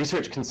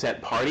research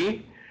consent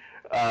party.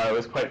 It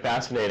was quite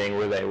fascinating,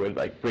 where they would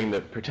bring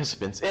the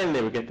participants in,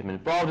 they would get them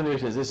involved in the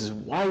research. This is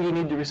why you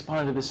need to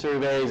respond to the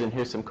surveys, and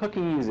here's some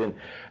cookies, and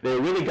they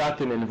really got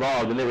them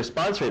involved, and their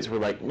response rates were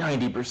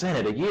 90%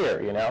 at a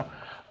year,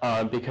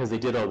 because they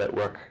did all that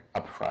work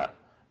up front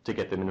to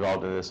get them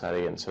involved in the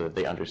study, and so that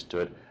they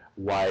understood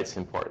why it's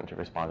important to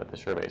respond to the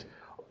surveys.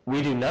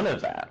 We do none of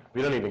that.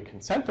 We don't even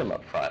consent them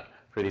up front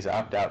for these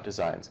opt-out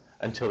designs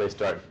until they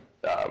start.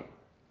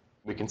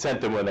 We consent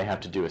them when they have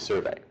to do a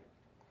survey.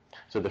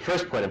 So the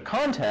first point of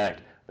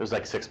contact was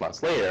 6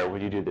 months later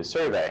when you do this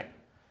survey,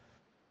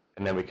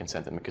 and then we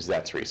consent them because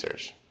that's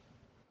research.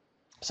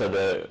 So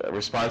the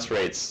response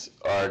rates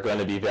are going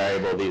to be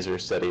variable. These are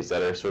studies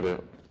that are sort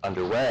of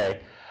underway,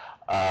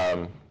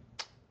 and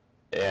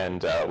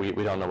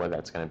we don't know where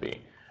that's going to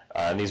be.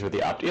 And these were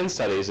the opt-in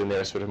studies, and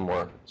their sort of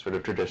more sort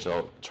of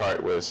traditional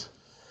chart was,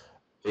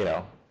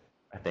 I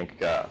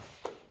think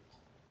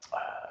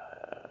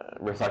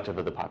reflective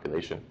of the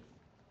population.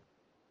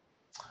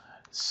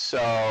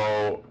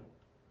 So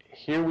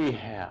here we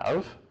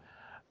have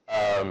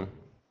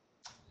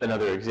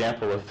another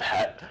example of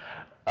that.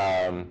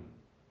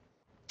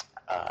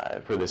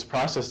 For this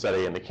process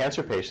study in the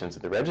cancer patients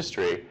at the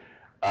registry,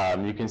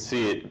 you can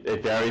see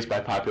it varies by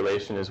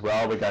population as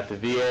well. We got the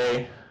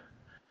VA,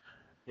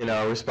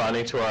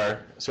 responding to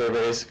our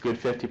surveys good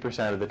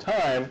 50% of the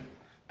time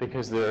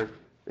because they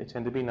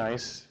tend to be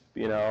nice,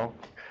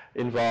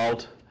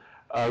 involved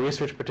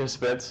research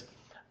participants.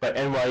 But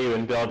NYU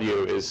and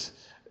Bellevue is,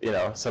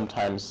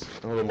 sometimes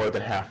a little more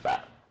than half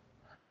that.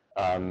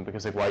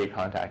 Because why are you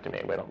contacting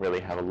me? We don't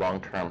really have a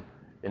long-term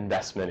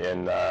investment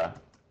in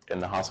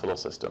the hospital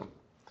system.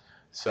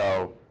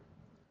 So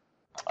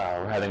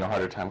we're having a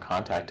harder time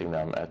contacting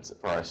them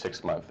for our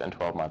 6-month and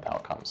 12-month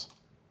outcomes.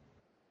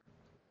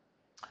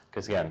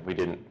 Because again, we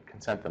didn't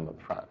consent them up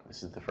front.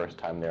 This is the first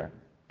time they're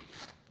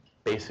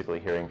basically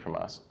hearing from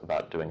us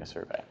about doing a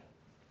survey.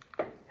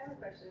 I have a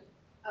question.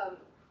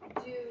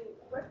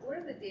 What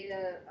are the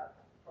data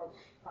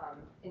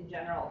in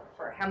general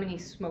for how many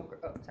smokers?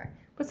 Oh, sorry.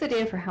 What's the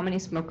data for how many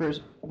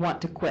smokers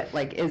want to quit?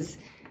 Like,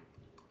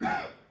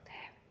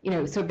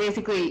 so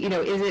basically,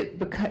 is it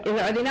because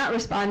are they not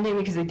responding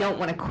because they don't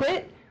want to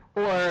quit,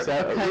 or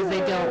because they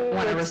don't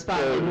want to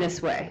respond in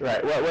this way?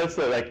 Right. Well, what's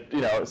the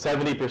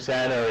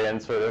 70% are in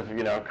sort of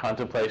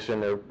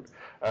contemplation or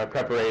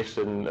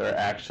preparation or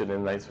action,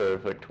 and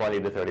sort of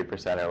 20 to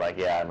 30% are like,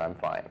 yeah, I'm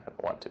fine. I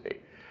don't want to be.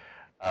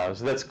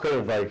 So that's kind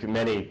of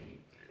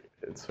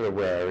it's sort of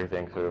where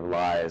everything sort of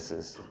lies.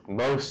 Is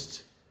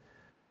most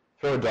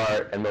throw a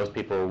dart, and most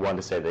people want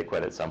to say they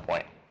quit at some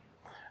point,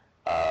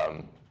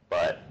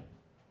 but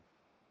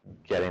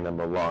getting them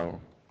along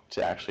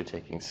to actually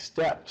taking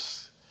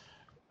steps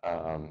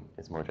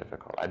is more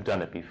difficult. I've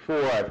done it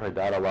before. I've heard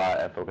that a lot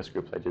at focus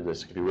groups. I did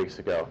this a few weeks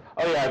ago.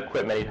 Oh yeah, I've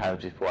quit many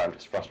times before. I'm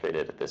just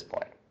frustrated at this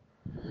point,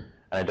 and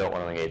I don't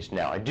want to engage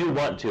now. I do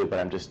want to, but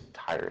I'm just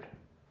tired.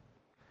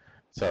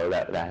 So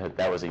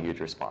that was a huge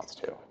response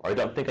too. Or I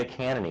don't think I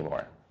can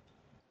anymore.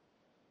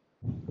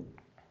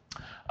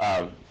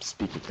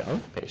 Speaking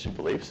of patient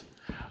beliefs,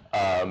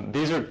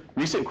 these are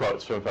recent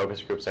quotes from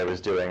focus groups I was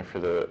doing for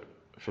the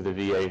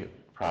VA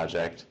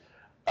project.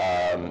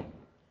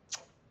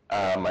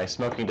 My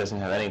smoking doesn't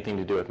have anything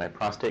to do with my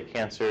prostate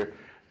cancer,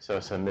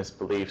 so some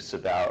misbeliefs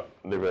about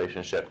the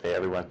relationship there.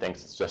 Everyone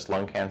thinks it's just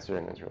lung cancer,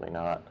 and it's really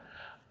not.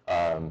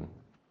 I'm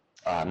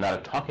not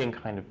a talking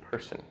kind of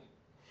person.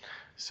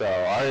 So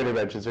our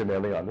interventions are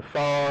mainly on the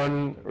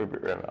phone,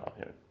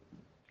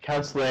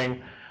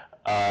 counseling.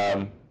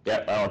 Yeah, I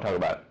don't want to talk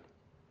about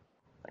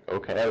it.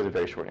 Okay, that was a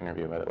very short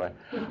interview, by the way.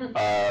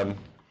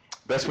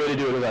 Best way to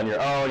do it is on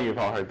your own. You've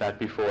all heard that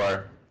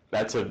before.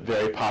 That's a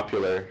very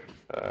popular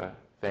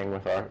thing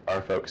with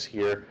our folks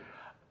here.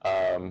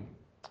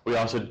 We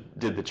also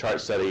did the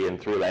chart study in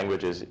 3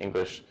 languages,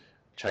 English,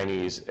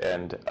 Chinese,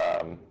 and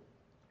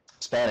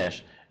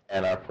Spanish.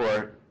 And our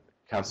poor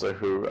counselor,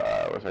 who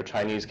was our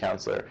Chinese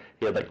counselor,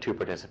 he had 2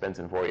 participants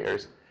in 4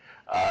 years.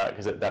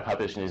 Because that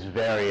population is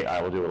very,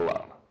 I will do it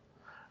alone.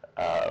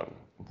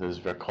 There's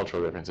very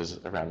cultural differences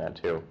around that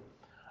too.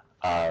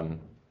 And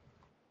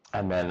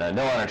then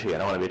no RT, I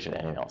don't want to mention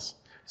anything else.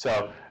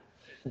 So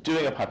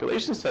doing a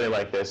population study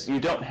like this, you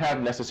don't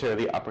have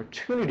necessarily the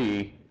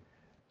opportunity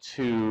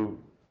to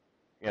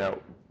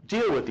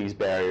deal with these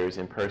barriers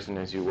in person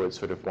as you would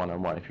sort of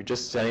one-on-one. If you're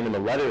just sending them a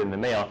letter in the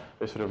mail,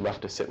 they're sort of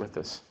left to sit with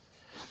this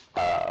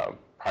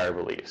prior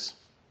beliefs.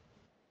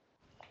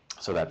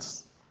 So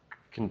that's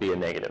can be a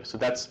negative. So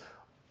that's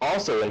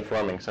also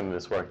informing some of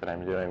this work that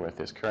I'm doing with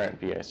this current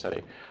VA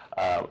study,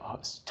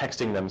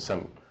 texting them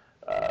some,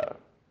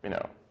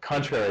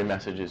 contrary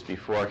messages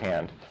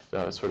beforehand,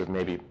 to sort of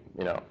maybe,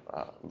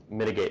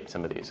 mitigate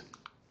some of these.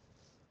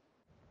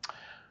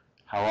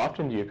 How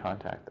often do you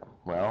contact them?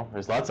 Well,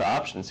 there's lots of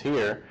options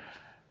here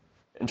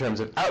in terms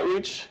of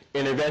outreach,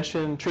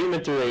 intervention,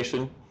 treatment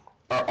duration,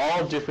 are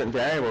all different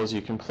variables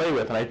you can play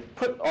with. And I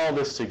put all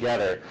this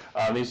together.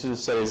 These are the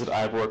studies that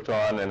I've worked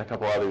on and a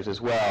couple others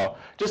as well,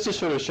 just to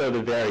sort of show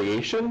the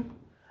variation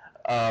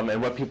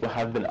and what people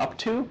have been up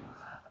to.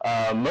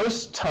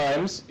 Most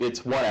times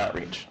it's one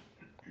outreach.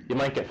 You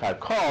might get 5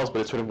 calls,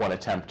 but it's sort of one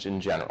attempt in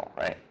general,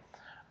 right?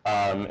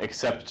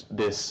 Except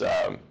this,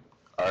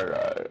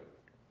 our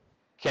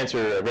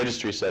cancer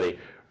registry study,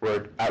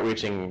 we're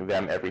outreaching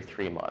them every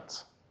 3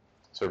 months.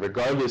 So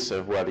regardless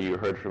of whether you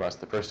heard from us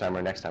the first time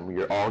or next time,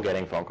 you're all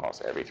getting phone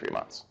calls every 3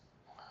 months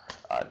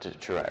to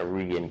try to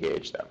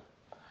re-engage them.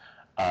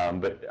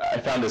 But I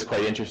found this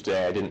quite interesting.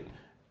 I didn't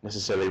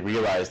necessarily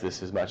realize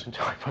this as much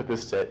until I put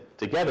this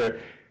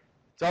together.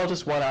 It's all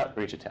just one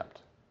outreach attempt.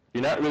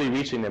 You're not really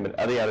reaching them at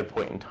any other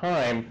point in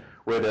time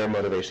where their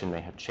motivation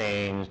may have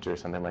changed or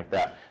something like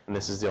that. And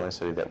this is the only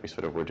study that we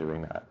sort of were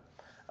doing that.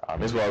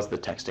 as well as the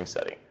texting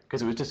setting,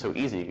 because it was just so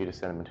easy, you could just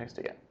send them a text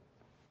again.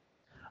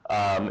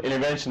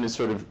 Intervention is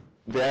sort of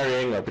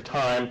varying over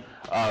time.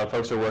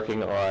 Folks are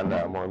working on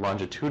more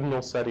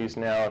longitudinal studies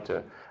now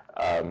to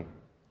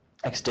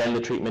extend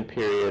the treatment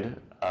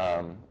period,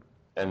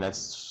 and that's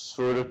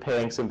sort of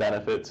paying some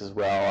benefits as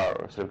well,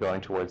 or sort of going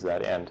towards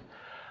that end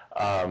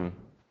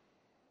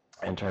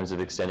in terms of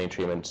extending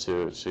treatment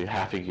to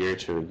half a year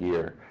to a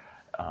year,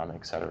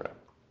 et cetera.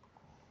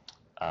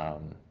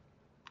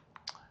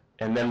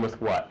 And then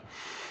with what?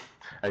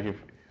 Have you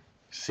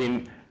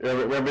seen,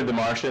 remember the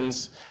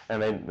Martians,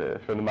 and they,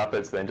 from the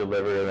Muppets, they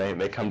deliver, and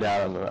they come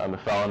down on the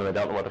phone, and they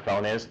don't know what the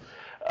phone is?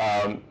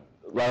 A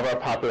lot of our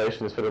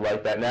population is sort of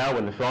like that now.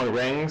 When the phone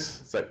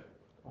rings, it's like,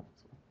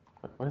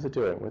 what is it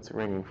doing? What's it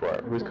ringing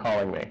for? Who's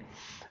calling me?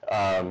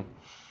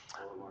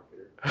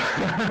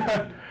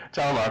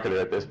 Telemarketer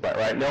at this point,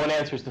 right? No one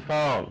answers the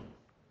phone.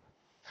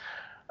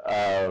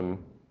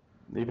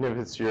 Even if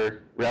it's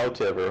your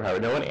relative or whoever,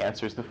 no one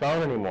answers the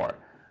phone anymore.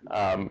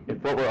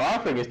 If what we're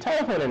offering is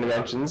telephone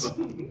interventions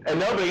and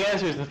nobody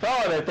answers the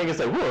phone, I think it's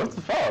like, whoa, what's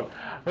the phone?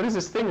 What is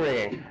this thing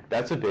ringing?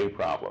 That's a big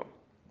problem.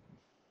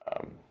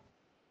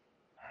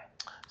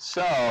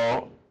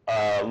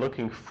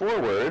 Looking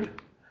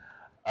forward,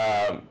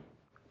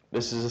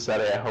 this is a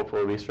study I hope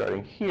will be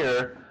starting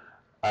here.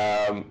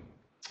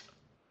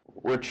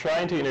 We're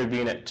trying to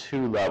intervene at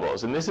 2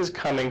 levels, and this is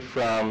coming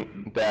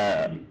from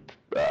the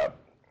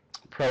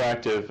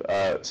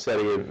proactive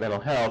study of mental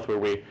health, where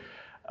we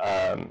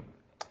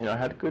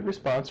had a good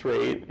response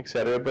rate, et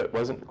cetera, but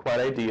wasn't quite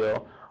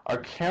ideal. Our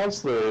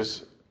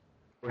counselors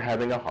were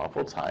having a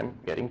awful time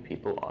getting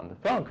people on the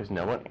phone because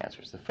no one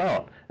answers the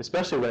phone,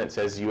 especially when it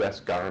says U.S.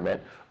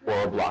 government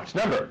or a blocked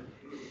number.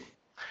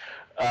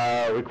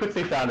 We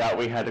quickly found out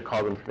we had to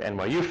call them from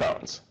NYU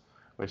phones,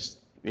 which,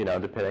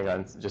 depending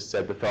on, just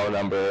said the phone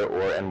number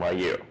or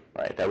NYU,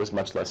 right? That was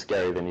much less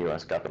scary than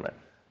U.S. government.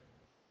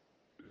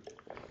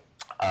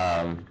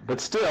 But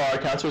still, our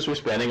counselors were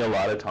spending a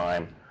lot of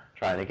time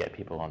trying to get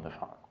people on the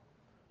phone.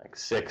 Like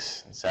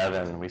 6,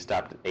 7, we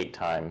stopped at 8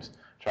 times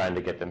trying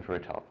to get them for a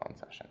telephone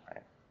session,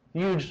 right?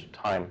 Huge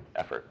time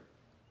effort,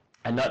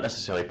 and not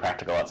necessarily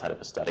practical outside of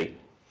a study.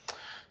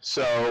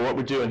 So what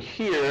we're doing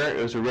here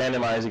is we're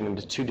randomizing them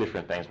to 2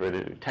 different things. We're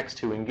going to do text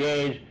to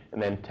engage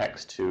and then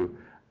text to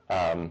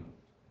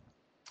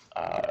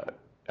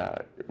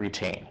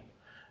retain.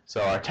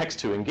 So our text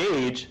to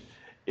engage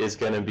is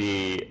going to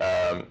be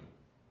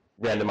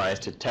randomized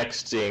to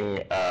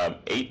texting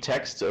 8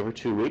 texts over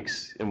 2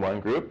 weeks in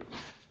one group.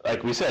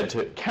 Like we said,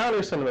 to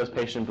counter some of those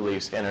patient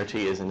beliefs, NRT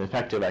isn't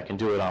effective, I can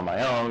do it on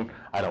my own,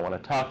 I don't want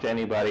to talk to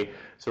anybody.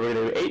 So we're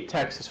going to do 8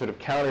 texts to sort of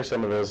counter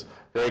some of those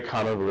very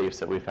common beliefs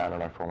that we found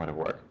in our formative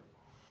work.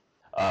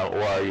 Or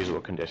our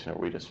usual condition,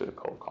 where we just sort of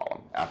cold call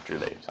them after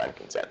they sign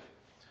consent.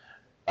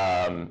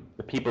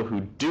 The people who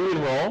do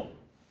enroll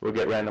will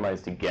get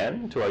randomized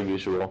again to our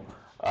usual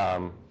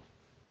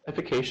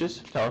efficacious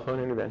telephone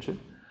intervention.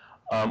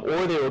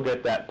 Or they will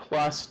get that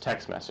plus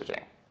text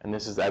messaging. And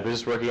this is, I was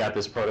just working out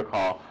this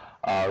protocol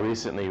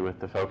recently with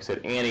the folks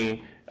at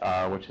Annie,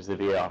 which is the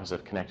VA Office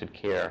of Connected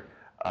Care,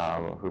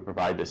 who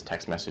provide this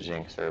text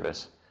messaging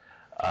service,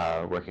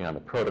 working on the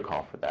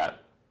protocol for that.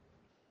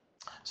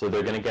 So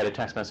they're going to get a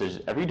text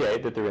message every day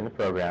that they're in the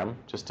program,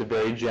 just a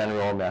very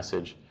general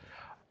message.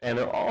 And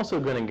they're also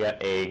going to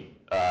get a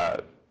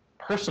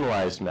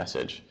personalized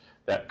message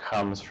that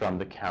comes from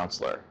the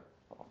counselor,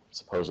 well,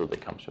 supposedly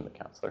comes from the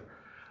counselor,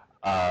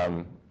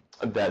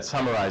 that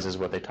summarizes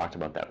what they talked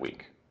about that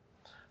week.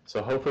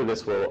 So hopefully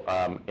this will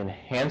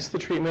enhance the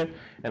treatment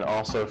and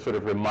also sort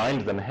of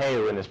remind them, hey,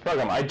 we're in this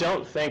program. I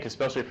don't think,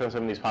 especially for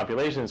some of these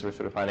populations, we're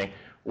sort of finding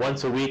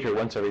once a week or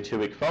once every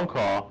 2-week phone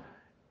call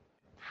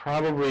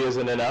probably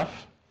isn't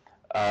enough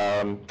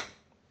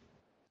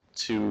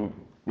to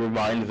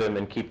remind them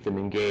and keep them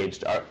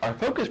engaged. Our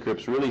focus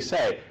groups really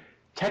say,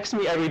 text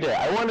me every day.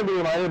 I want to be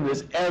reminded of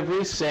this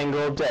every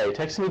single day.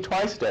 Text me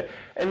twice a day.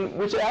 And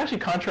which is actually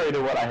contrary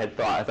to what I had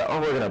thought. I thought, oh,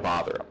 we're going to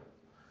bother them.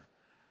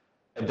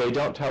 And they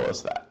don't tell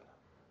us that.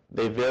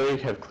 They very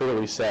have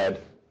clearly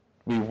said,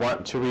 we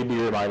want to be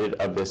reminded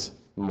of this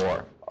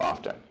more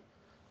often.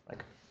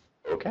 Like,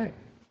 okay.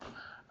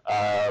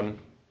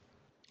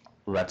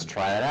 Let's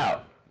try it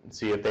out and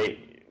see if they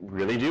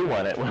really do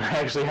want it when I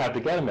actually have to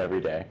get them every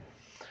day.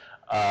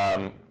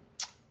 And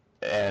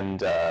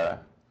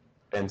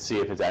see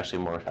if it's actually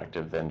more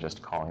effective than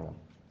just calling them.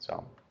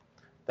 So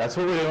that's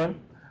what we're doing.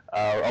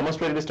 We're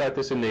almost ready to start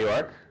this in New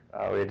York.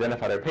 We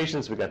identified our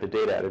patients. We got the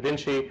data out of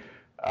Vinci.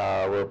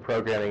 We're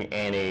programming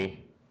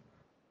Annie,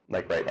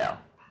 like right now,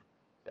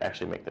 to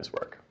actually make this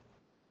work.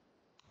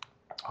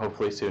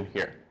 Hopefully soon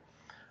here.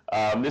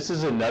 This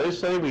is another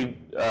study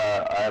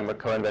I'm a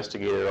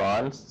co-investigator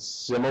on,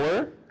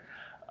 similar.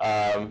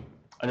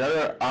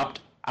 Another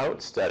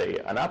opt-out study.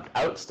 An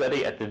opt-out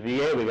study at the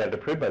VA. We got it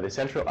approved by the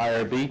Central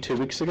IRB 2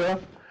 weeks ago.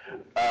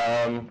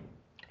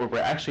 Where we're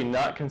actually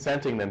not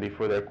consenting them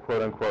before they're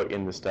quote-unquote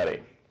in the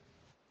study.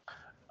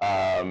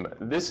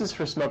 This is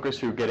for smokers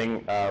who are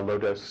getting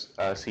low-dose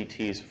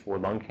CTs for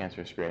lung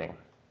cancer screening.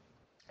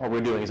 what we're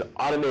doing is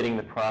automating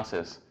the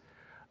process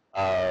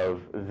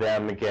of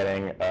them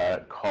getting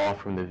a call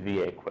from the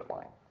VA quit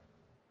line.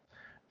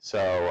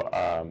 So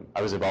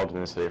I was involved in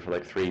this study for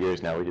like 3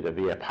 years now. We did a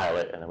VA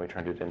pilot, and then we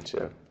turned it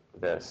into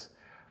this.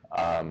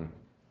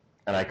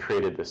 And I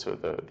created this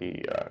with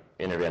the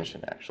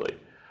intervention, actually.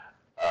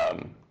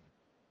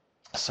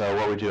 So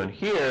what we're doing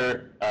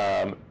here,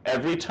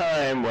 every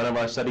time one of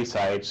our study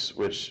sites,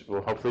 which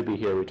will hopefully be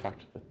here, we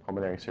talked to the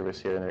pulmonary service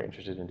here, and they're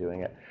interested in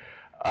doing it,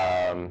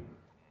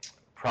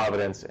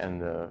 Providence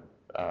and the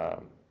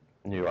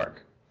New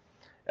York.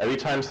 Every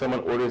time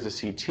someone orders a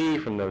CT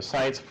from those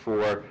sites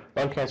for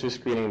lung cancer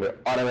screening, they're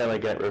automatically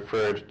getting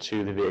referred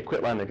to the VA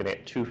quit line. They're going to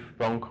get 2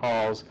 phone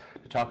calls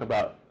to talk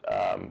about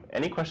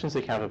any questions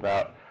they have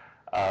about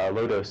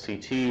low-dose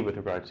CT with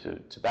regard to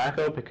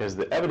tobacco, because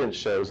the evidence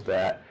shows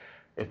that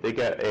if they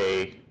get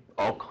a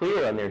all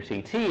clear on their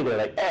CT, they're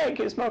like, hey,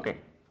 keep smoking.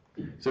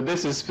 So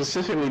this is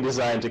specifically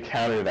designed to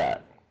counter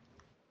that.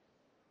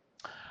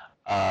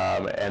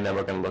 And then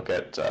we're going to look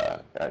at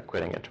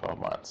quitting at 12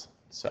 months.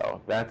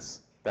 So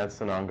that's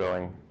an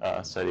ongoing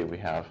study we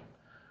have.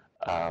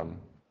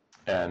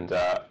 And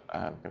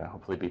I'm going to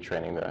hopefully be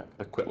training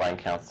the quit line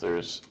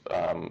counselors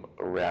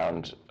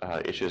around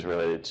issues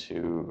related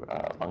to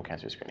lung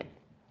cancer screening.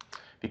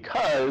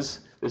 Because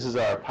this is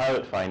our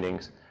pilot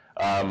findings,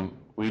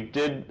 we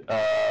did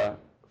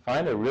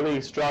find a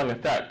really strong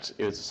effect.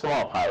 It was a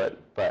small pilot,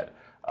 but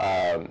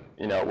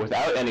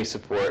without any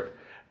support,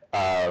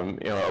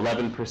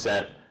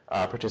 11%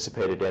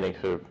 participated in any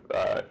sort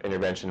of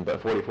intervention,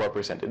 but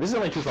 44% did. This is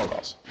only 2 phone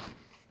calls.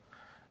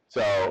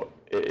 So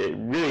it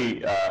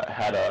really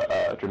had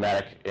a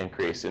dramatic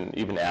increase in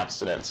even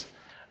abstinence,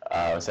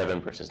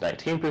 7 versus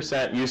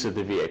 19%, use of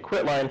the VA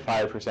quit line,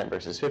 5%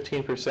 versus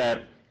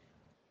 15%,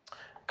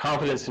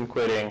 confidence in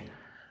quitting,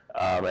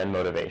 and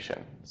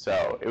motivation.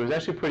 So it was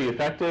actually pretty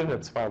effective.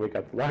 That's why we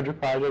got the larger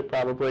project,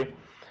 probably.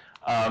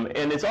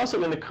 And it's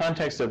also in the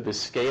context of the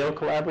SCALE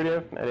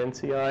collaborative at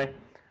NCI.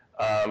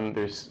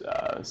 There's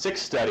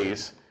 6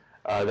 studies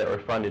that were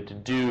funded to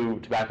do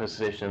tobacco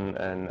cessation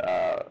and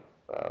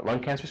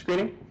lung cancer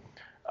screening.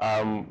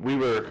 We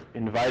were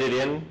invited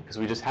in because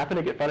we just happened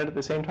to get funded at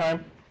the same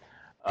time.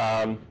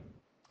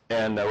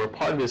 And we're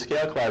part of the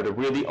SCALE collaborative.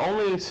 We're the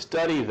only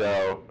study,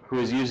 though, who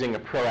is using a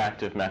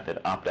proactive method,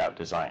 opt-out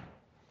design.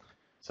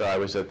 So I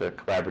was at the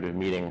collaborative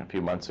meeting a few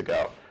months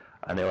ago,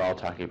 and they were all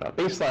talking about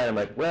baseline. I'm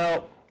like,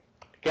 well,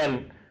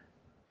 again,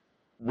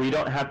 we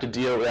don't have to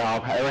deal with,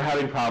 we're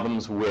having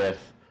problems with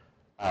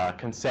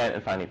consent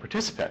and finding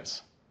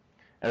participants.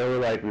 And they were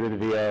like, we were the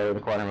VA in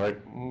the corner, and we're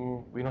like,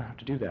 we don't have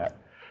to do that,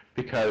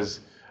 because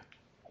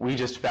we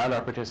just found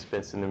our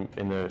participants in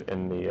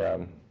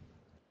the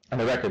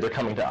record. They're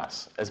coming to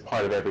us as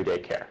part of everyday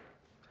care.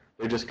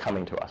 They're just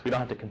coming to us. We don't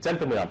have to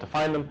consent them. We don't have to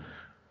find them.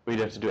 We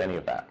don't have to do any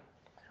of that.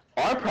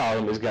 Our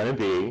problem is going to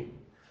be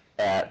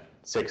at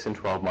 6 and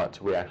 12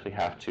 months. We actually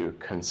have to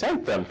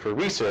consent them for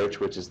research,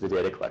 which is the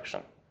data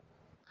collection.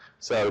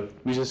 So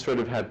we just sort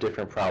of have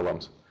different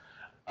problems.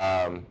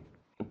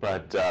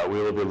 But we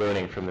will be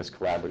learning from this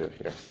collaborative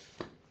here.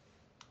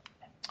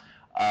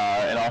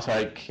 And also,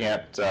 I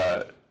can't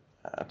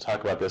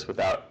talk about this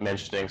without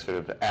mentioning sort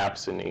of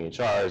apps and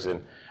EHRs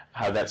and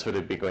how that's sort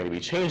of going to be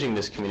changing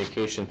this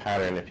communication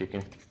pattern. If you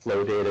can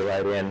flow data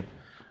right in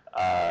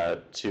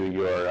to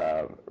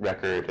your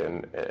record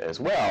and as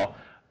well,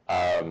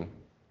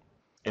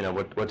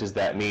 what does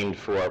that mean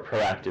for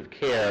proactive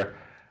care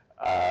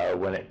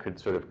when it could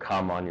sort of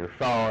come on your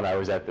phone? I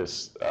was at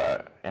this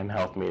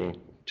mHealth meeting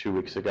 2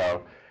 weeks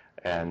ago,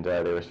 and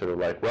they were sort of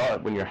like, well,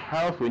 when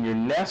your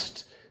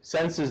Nest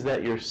senses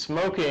that you're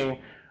smoking,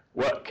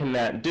 what can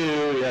that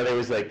do? There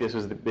was like, this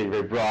was the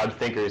very broad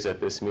thinkers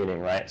at this meeting,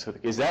 right? So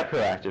is that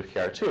proactive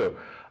care too?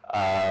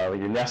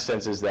 Your Nest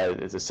senses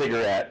that it's a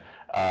cigarette,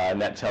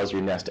 and that tells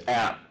your Nest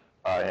app,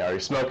 are you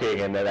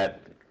smoking? And then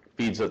that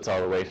feeds it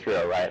all the way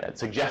through, right? It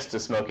suggests a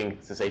smoking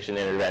cessation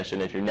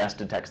intervention if your Nest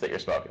detects that you're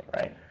smoking,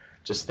 right?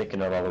 Just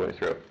thinking it all the way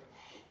through.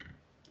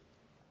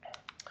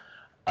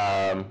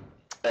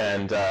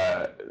 And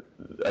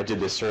I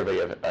did this survey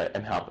of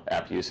mHealth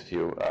app use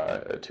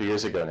 2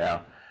 years ago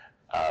now.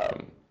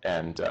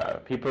 And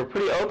people are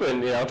pretty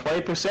open.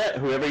 20%,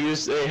 whoever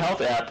used a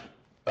health app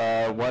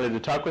wanted to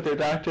talk with their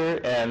doctor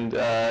and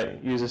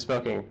use a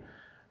smoking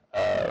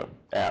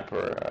app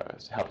or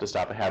help to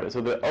stop a habit.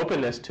 So the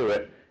openness to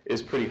it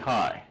is pretty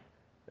high.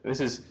 This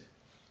is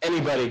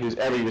anybody who's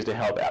ever used a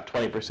health app.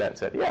 20%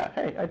 said, yeah,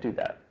 hey, I do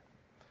that.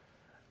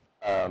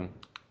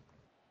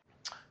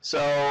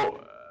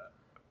 So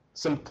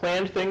some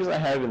planned things I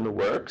have in the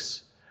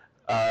works.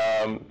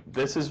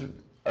 This is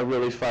a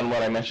really fun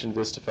one. I mentioned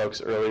this to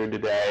folks earlier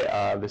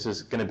today. This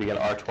is going to be an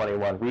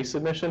R21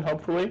 resubmission,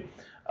 hopefully,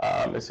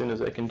 as soon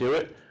as I can do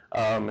it.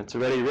 It's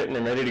already written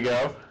and ready to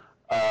go.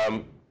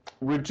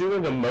 We're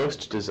doing a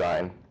MOST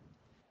design,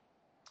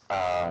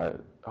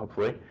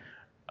 hopefully,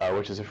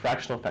 which is a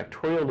fractional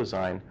factorial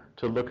design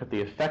to look at the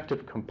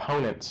effective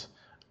components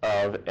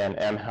of an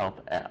mHealth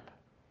app.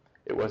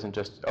 It wasn't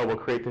just, oh, we'll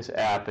create this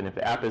app, and if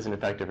the app isn't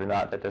effective or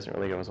not, that doesn't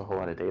really give us a whole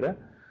lot of data.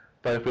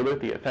 But if we look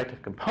at the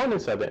effective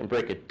components of it and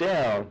break it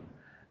down,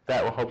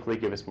 that will hopefully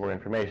give us more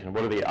information.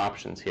 What are the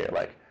options here?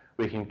 Like,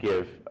 we can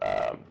give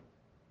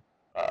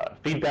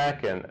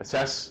feedback and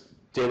assess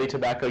daily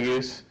tobacco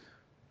use.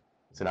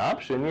 It's an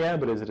option, yeah,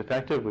 but is it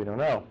effective? We don't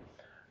know.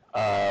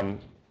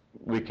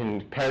 We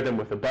can pair them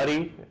with a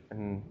buddy,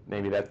 and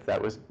maybe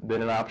that was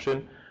then an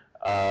option.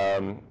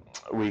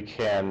 We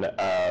can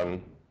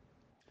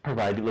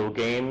provide little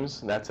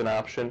games, and that's an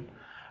option.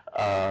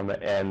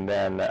 And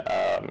then,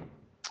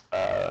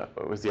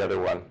 what was the other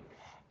one?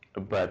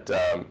 But,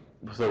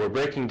 so we're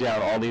breaking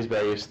down all these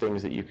various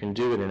things that you can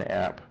do in an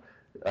app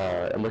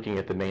and looking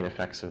at the main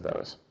effects of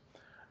those,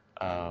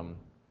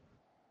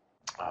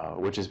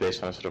 which is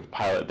based on a sort of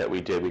pilot that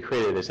we did. We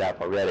created this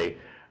app already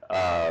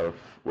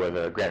with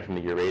a grant from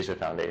the Eurasia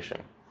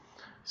Foundation.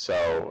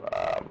 So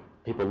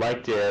people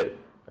liked it.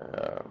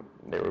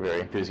 They were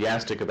very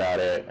enthusiastic about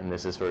it, and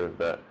this is sort of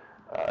the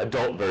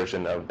adult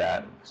version of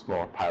that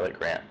small pilot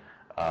grant,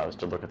 was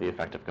to look at the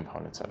effective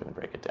components of it and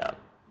break it down.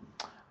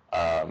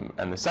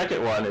 And the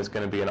second one is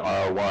going to be an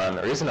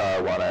R1, or is an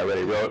R1 I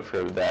already wrote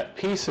for that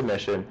P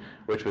submission,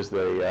 which was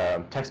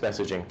the text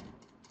messaging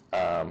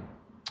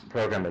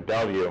program at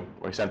Bellevue,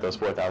 where we sent those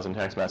 4,000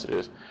 text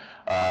messages.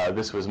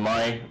 This was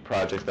my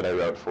project that I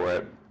wrote for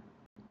it.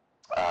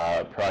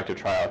 Proactive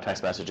trial of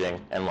text messaging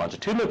and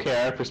longitudinal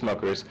care for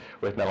smokers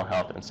with mental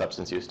health and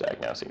substance use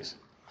diagnoses.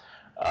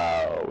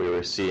 We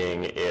were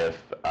seeing if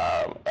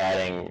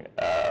adding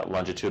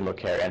longitudinal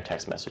care and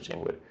text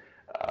messaging would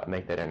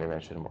make that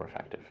intervention more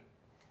effective.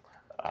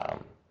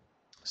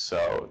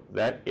 So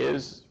that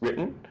is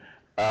written,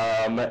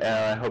 and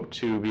I hope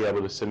to be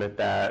able to submit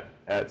that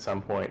at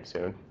some point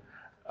soon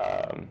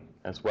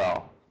as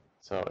well.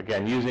 So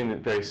again, using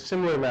very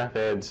similar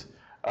methods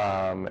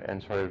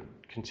and sort of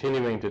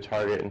continuing to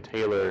target and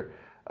tailor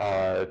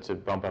to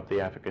bump up the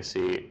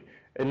efficacy,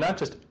 and not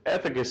just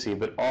efficacy,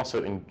 but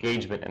also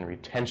engagement and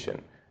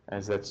retention,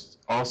 as that's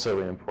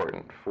also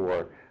important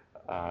for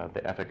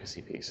the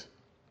efficacy piece.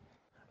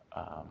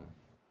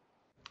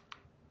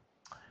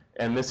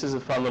 And this is a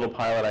fun little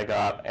pilot I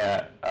got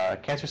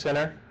at Cancer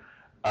Center,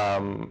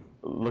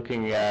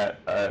 looking at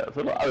a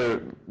little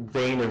other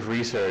vein of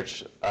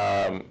research.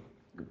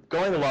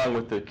 Going along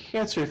with the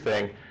cancer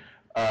thing,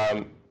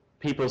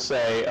 people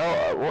say,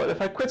 oh, well,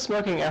 if I quit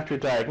smoking after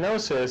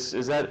diagnosis,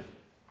 is that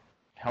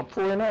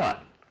helpful or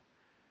not?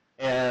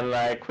 And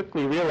I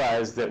quickly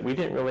realized that we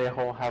didn't really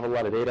have a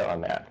lot of data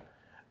on that.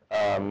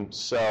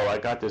 So I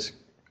got this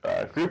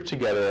group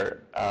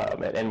together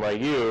at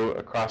NYU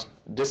across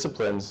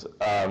disciplines,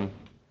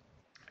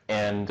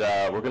 and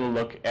we're going to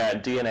look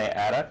at DNA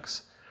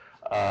adducts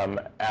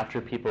after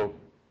people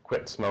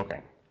quit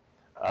smoking.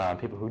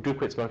 People who do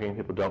quit smoking,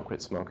 people who don't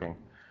quit smoking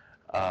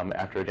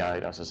after a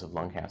diagnosis of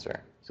lung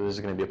cancer. So this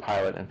is going to be a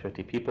pilot in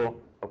 50 people,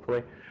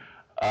 hopefully.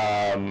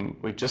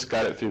 We just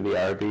got it through the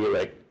IRB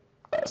like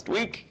last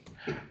week,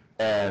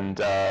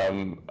 and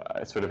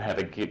I sort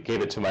of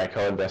gave it to my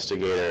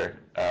co-investigator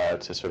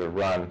to sort of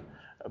run.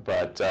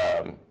 But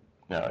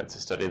no, it's a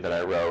study that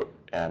I wrote,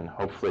 and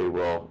hopefully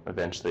will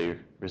eventually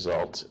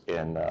result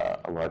in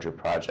a larger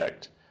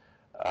project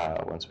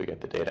once we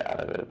get the data out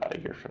of it about a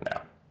year from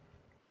now.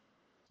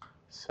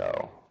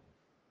 So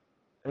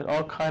it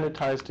all kind of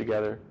ties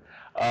together.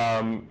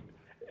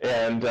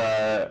 And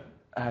I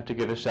have to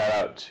give a shout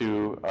out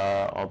to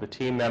all the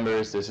team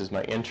members. This is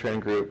my intern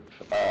group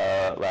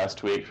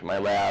last week from my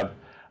lab,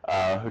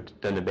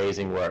 who've done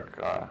amazing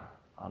work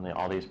on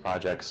all these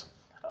projects.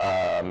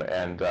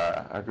 And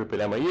our group at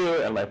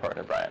NYU and my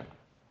partner Brian.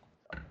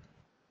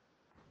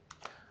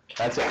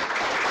 That's it.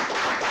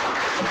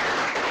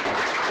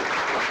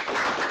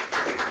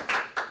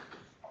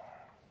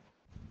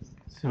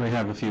 So we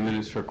have a few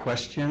minutes for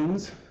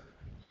questions.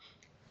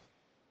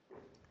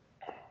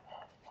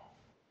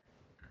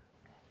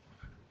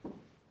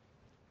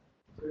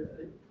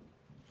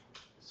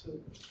 So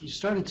you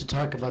started to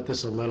talk about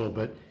this a little,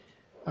 but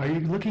are you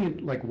looking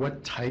at like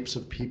what types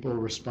of people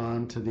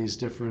respond to these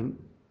different,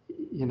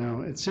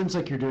 it seems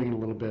like you're doing it a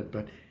little bit,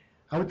 but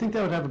I would think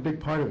that would have a big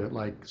part of it,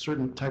 like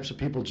certain types of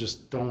people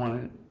just don't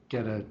want to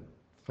get a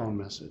phone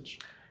message,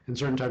 and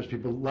certain types of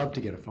people love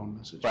to get a phone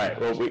message. Right,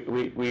 well,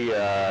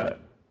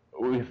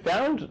 we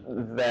found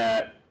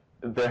that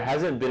there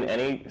hasn't been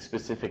any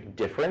specific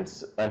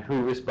difference on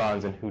who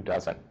responds and who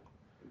doesn't.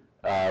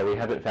 We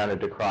haven't found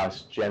it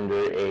across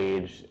gender,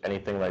 age,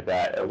 anything like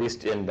that, at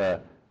least in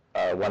the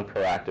one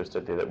proactive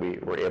study that we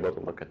were able to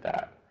look at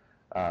that.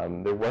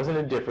 There wasn't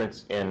a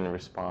difference in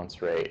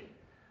response rate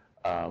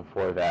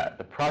for that.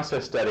 The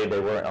process study, we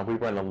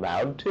weren't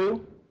allowed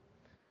to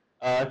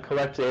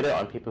collect data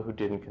on people who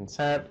didn't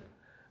consent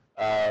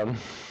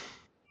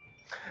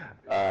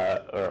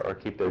or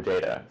keep their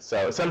data.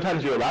 So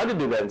sometimes you're allowed to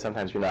do that and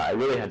sometimes you're not. I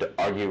really had to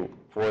argue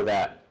for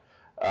that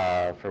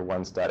for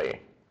one study.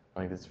 I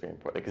think this is very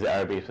important because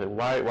IRB said,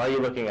 why are you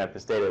looking at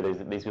this data?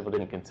 These people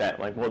didn't consent.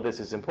 I'm like, well, this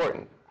is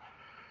important.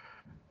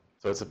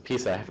 So it's a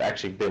piece I have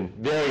actually been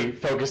very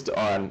focused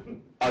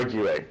on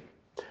arguing.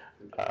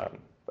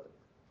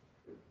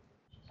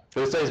 For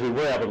the studies we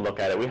were able to look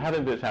at it, we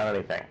haven't found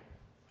anything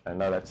I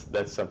know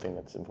that's something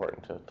that's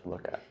important to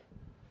look at.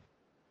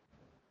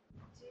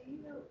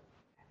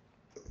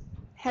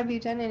 Have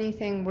you done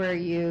anything where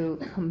you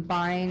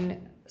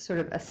combine sort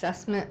of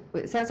assessment?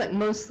 It sounds like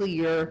mostly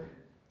you're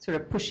sort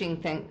of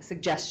pushing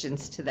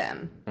suggestions to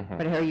them,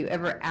 but are you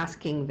ever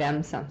asking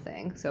them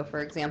something? So for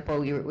example,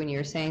 when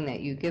you're saying that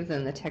you give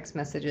them the text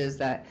messages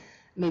that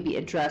maybe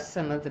address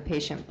some of the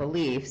patient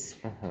beliefs,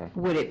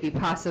 would it be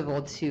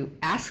possible to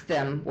ask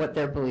them what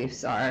their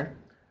beliefs are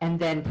and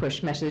then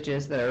push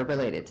messages that are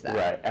related to that?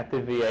 Right. At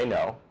the VA,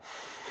 no.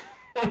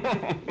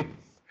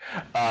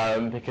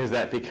 Because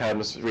that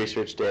becomes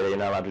research data. You're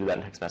not allowed to do that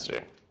in text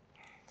messaging.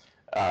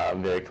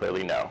 Very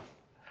clearly, no.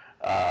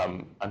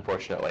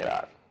 Unfortunately,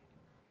 not.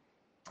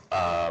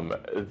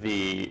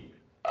 The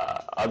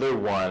other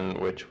one,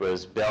 which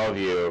was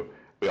Bellevue,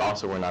 we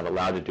also were not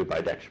allowed to do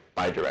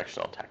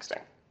bidirectional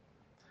texting.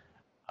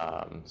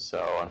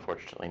 So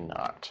unfortunately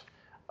not.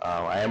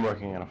 I am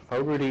working on a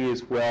Fogarty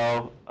as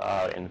well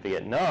in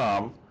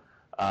Vietnam,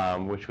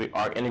 which we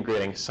are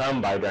integrating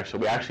some bidirectional.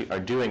 We actually are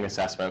doing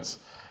assessments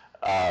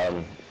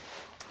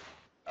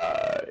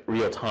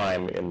real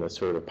time in the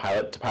sort of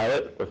pilot to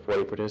pilot with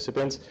 40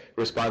 participants.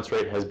 Response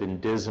rate has been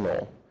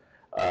dismal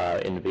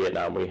in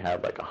Vietnam. We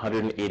have like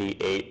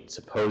 188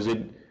 supposed,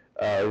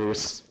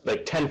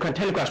 like 10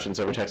 questions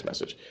over text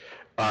message.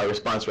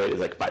 Response rate is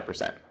like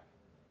 5%.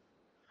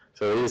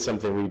 So it is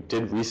something we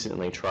did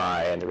recently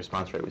try, and the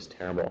response rate was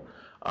terrible.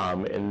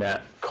 In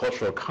that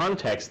cultural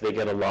context, they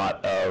get a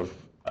lot of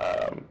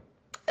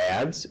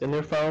ads in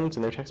their phones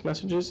and their text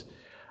messages,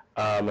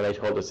 and they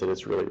told us that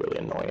it's really, really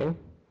annoying.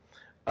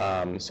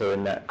 So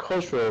in that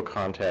cultural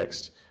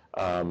context,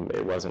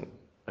 it wasn't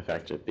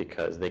effective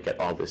because they get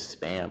all this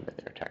spam in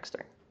their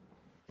texting.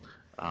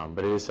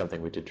 But it is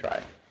something we did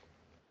try.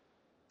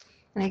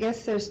 And I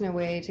guess there's no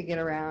way to get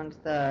around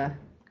the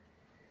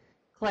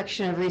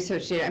collection of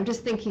research data. I'm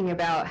just thinking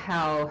about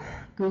how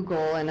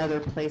Google and other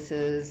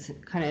places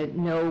kind of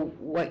know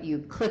what you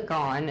click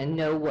on and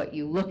know what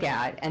you look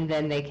at, and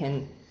then they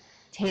can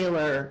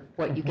tailor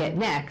what you get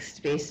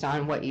next based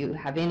on what you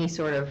have any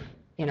sort of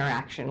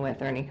interaction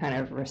with or any kind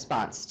of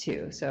response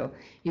to. So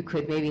you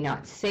could maybe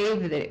not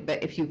save it,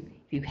 but if you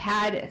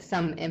had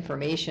some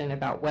information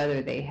about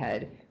whether they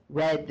had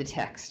read the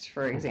text,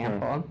 for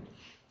example,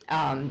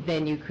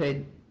 then you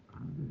could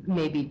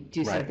maybe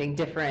do something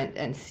different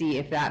and see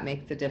if that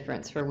makes a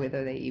difference for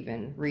whether they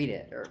even read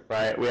it. Or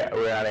Right, we're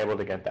unable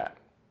to get that.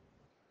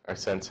 Our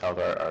sense of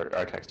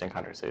our texting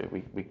context. So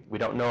we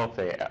don't know if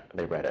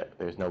they read it.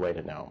 There's no way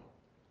to know,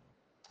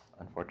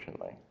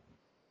 unfortunately.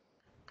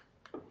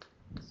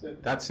 So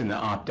that's in the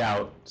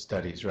opt-out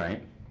studies,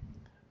 right?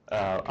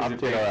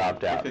 Opt-in or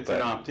opt-out. If it's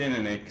an opt-in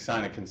and they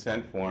sign a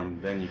consent form,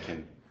 then you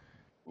can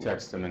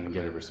text them and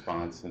get a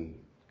response. And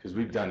because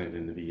we've done it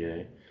in the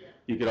VA.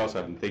 You could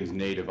also have things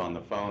native on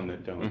the phone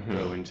that don't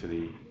go into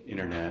the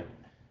internet.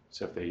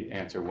 So if they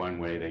answer one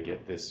way, they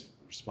get this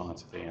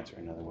response if they answer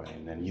another way,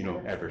 and then you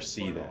don't ever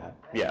see that.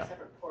 Yeah.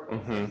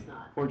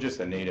 Or just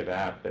a native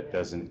app that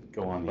doesn't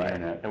go on the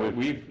internet. And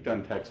we've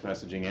done text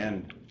messaging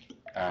and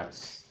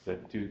apps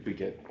that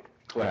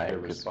collect their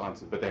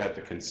responses, but they have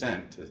to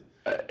consent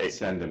to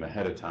send them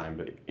ahead of time.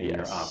 But in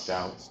your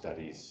opt-out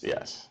studies,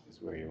 is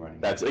where you're running.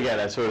 That's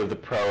sort of the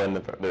pro and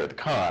the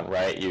con,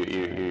 right?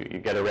 You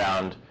get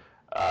around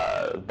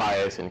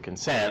bias and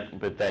consent,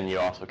 but then you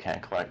also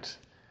can't collect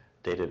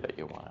data that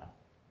you want to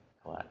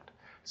collect.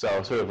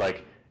 So sort of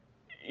like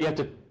you have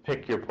to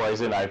pick your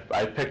poison. I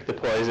picked the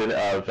poison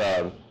of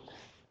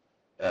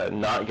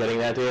not getting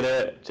that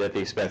data at the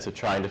expense of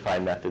trying to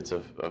find methods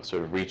of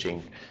sort of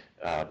reaching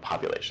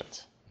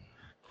populations,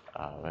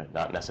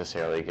 not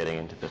necessarily getting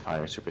into the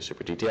finer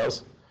super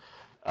details.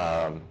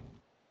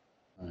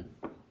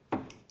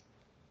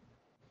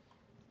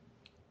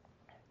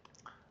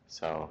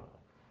 So.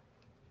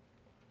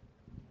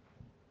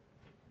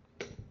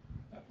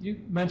 You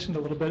mentioned a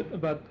little bit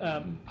about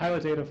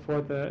pilot data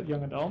for the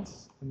young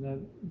adults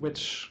and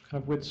which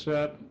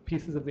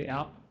pieces of the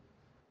app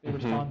they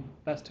respond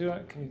best to.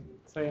 Can you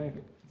say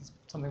anything? It's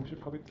something we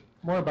should probably talk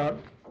more about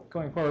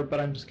going forward,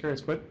 but I'm just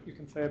curious what you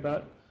can say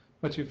about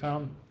what you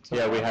found. So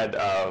far. We had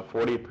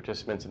 40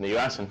 participants in the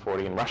U.S. and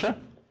 40 in Russia,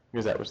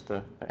 because that was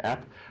the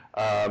app.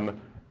 I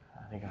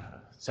think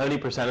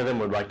 70% of them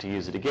would like to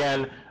use it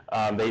again.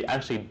 They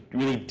actually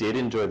really did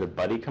enjoy the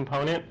buddy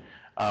component.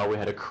 We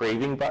had a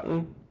craving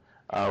button,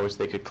 which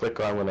they could click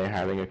on when they're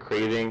having a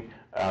craving.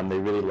 They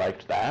really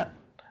liked that.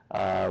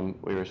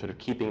 We were sort of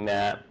keeping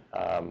that.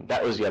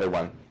 That was the other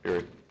one we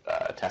were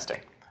testing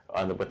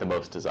with the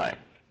most design.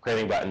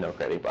 Craving button, no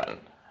craving button.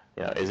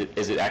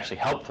 Is it actually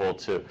helpful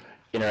to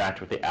interact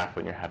with the app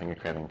when you're having a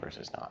craving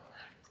versus not?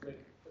 If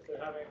they're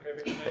having a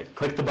craving, they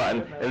click the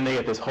button, and then they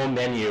get this whole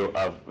menu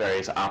of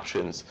various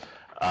options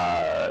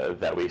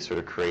that we sort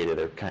of created,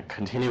 a kind of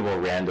continual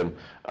random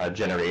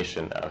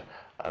generation of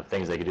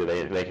things they could do.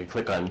 They could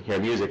click on hear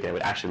music, and it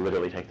would actually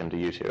literally take them to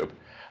YouTube.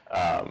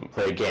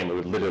 Play a game, it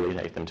would literally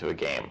take them to a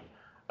game,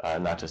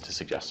 not just a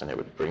suggestion. It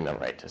would bring them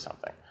right to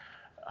something.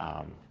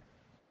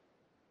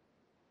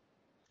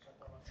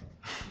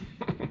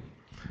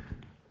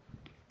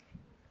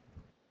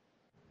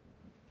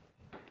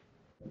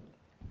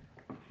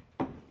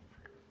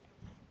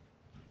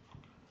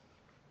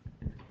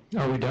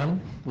 Are we done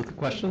with the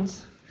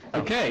questions?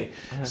 Okay,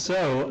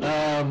 so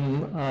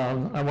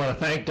I want to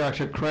thank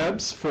Dr.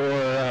 Krebs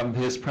for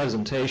his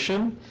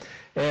presentation,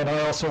 and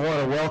I also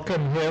want to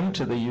welcome him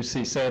to the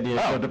UC San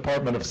Diego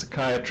Department of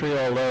Psychiatry,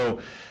 although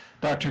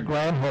Dr.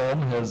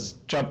 Granholm has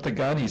jumped the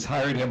gun. He's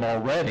hired him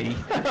already.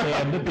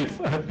 And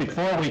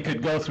before we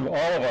could go through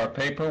all of our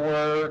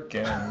paperwork,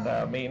 and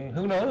I mean,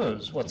 who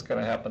knows what's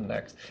going to happen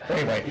next.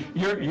 Anyway,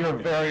 you're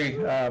very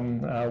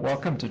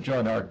welcome to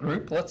join our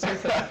group. Let's see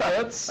if it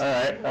fits. All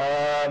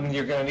right.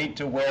 You're going to need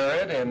to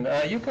wear it, and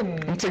you can.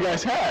 It's a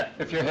guy's hat.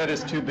 If your head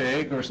is too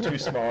big or is too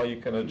small, you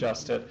can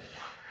adjust it.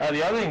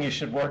 The other thing you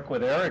should work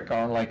with Eric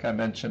on, like I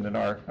mentioned in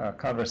our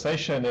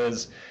conversation,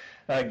 is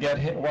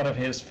get one of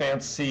his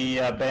fancy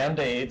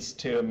Band-Aids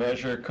to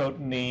measure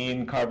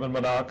cotinine, carbon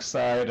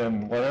monoxide,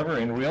 and whatever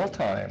in real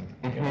time,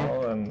 you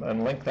know,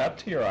 and link that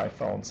to your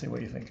iPhone, see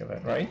what you think of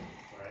it, right?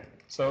 Right.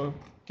 So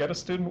get a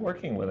student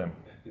working with him.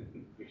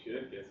 We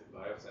should get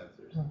some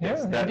biosensors.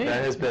 Yeah, That indeed.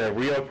 has been a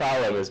real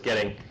problem, is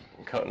getting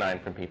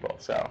cotinine from people,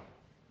 so.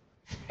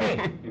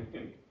 Hey,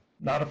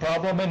 not a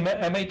problem in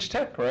MH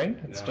Tech, right?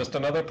 It's No. just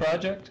another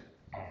project,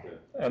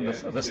 and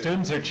the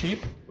students are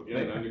cheap. We'll get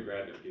an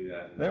undergrad to do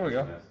that. There we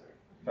go.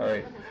 All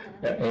right.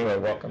 Yeah, anyway,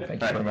 welcome. Thank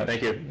you very much.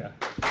 Thank you. Yeah.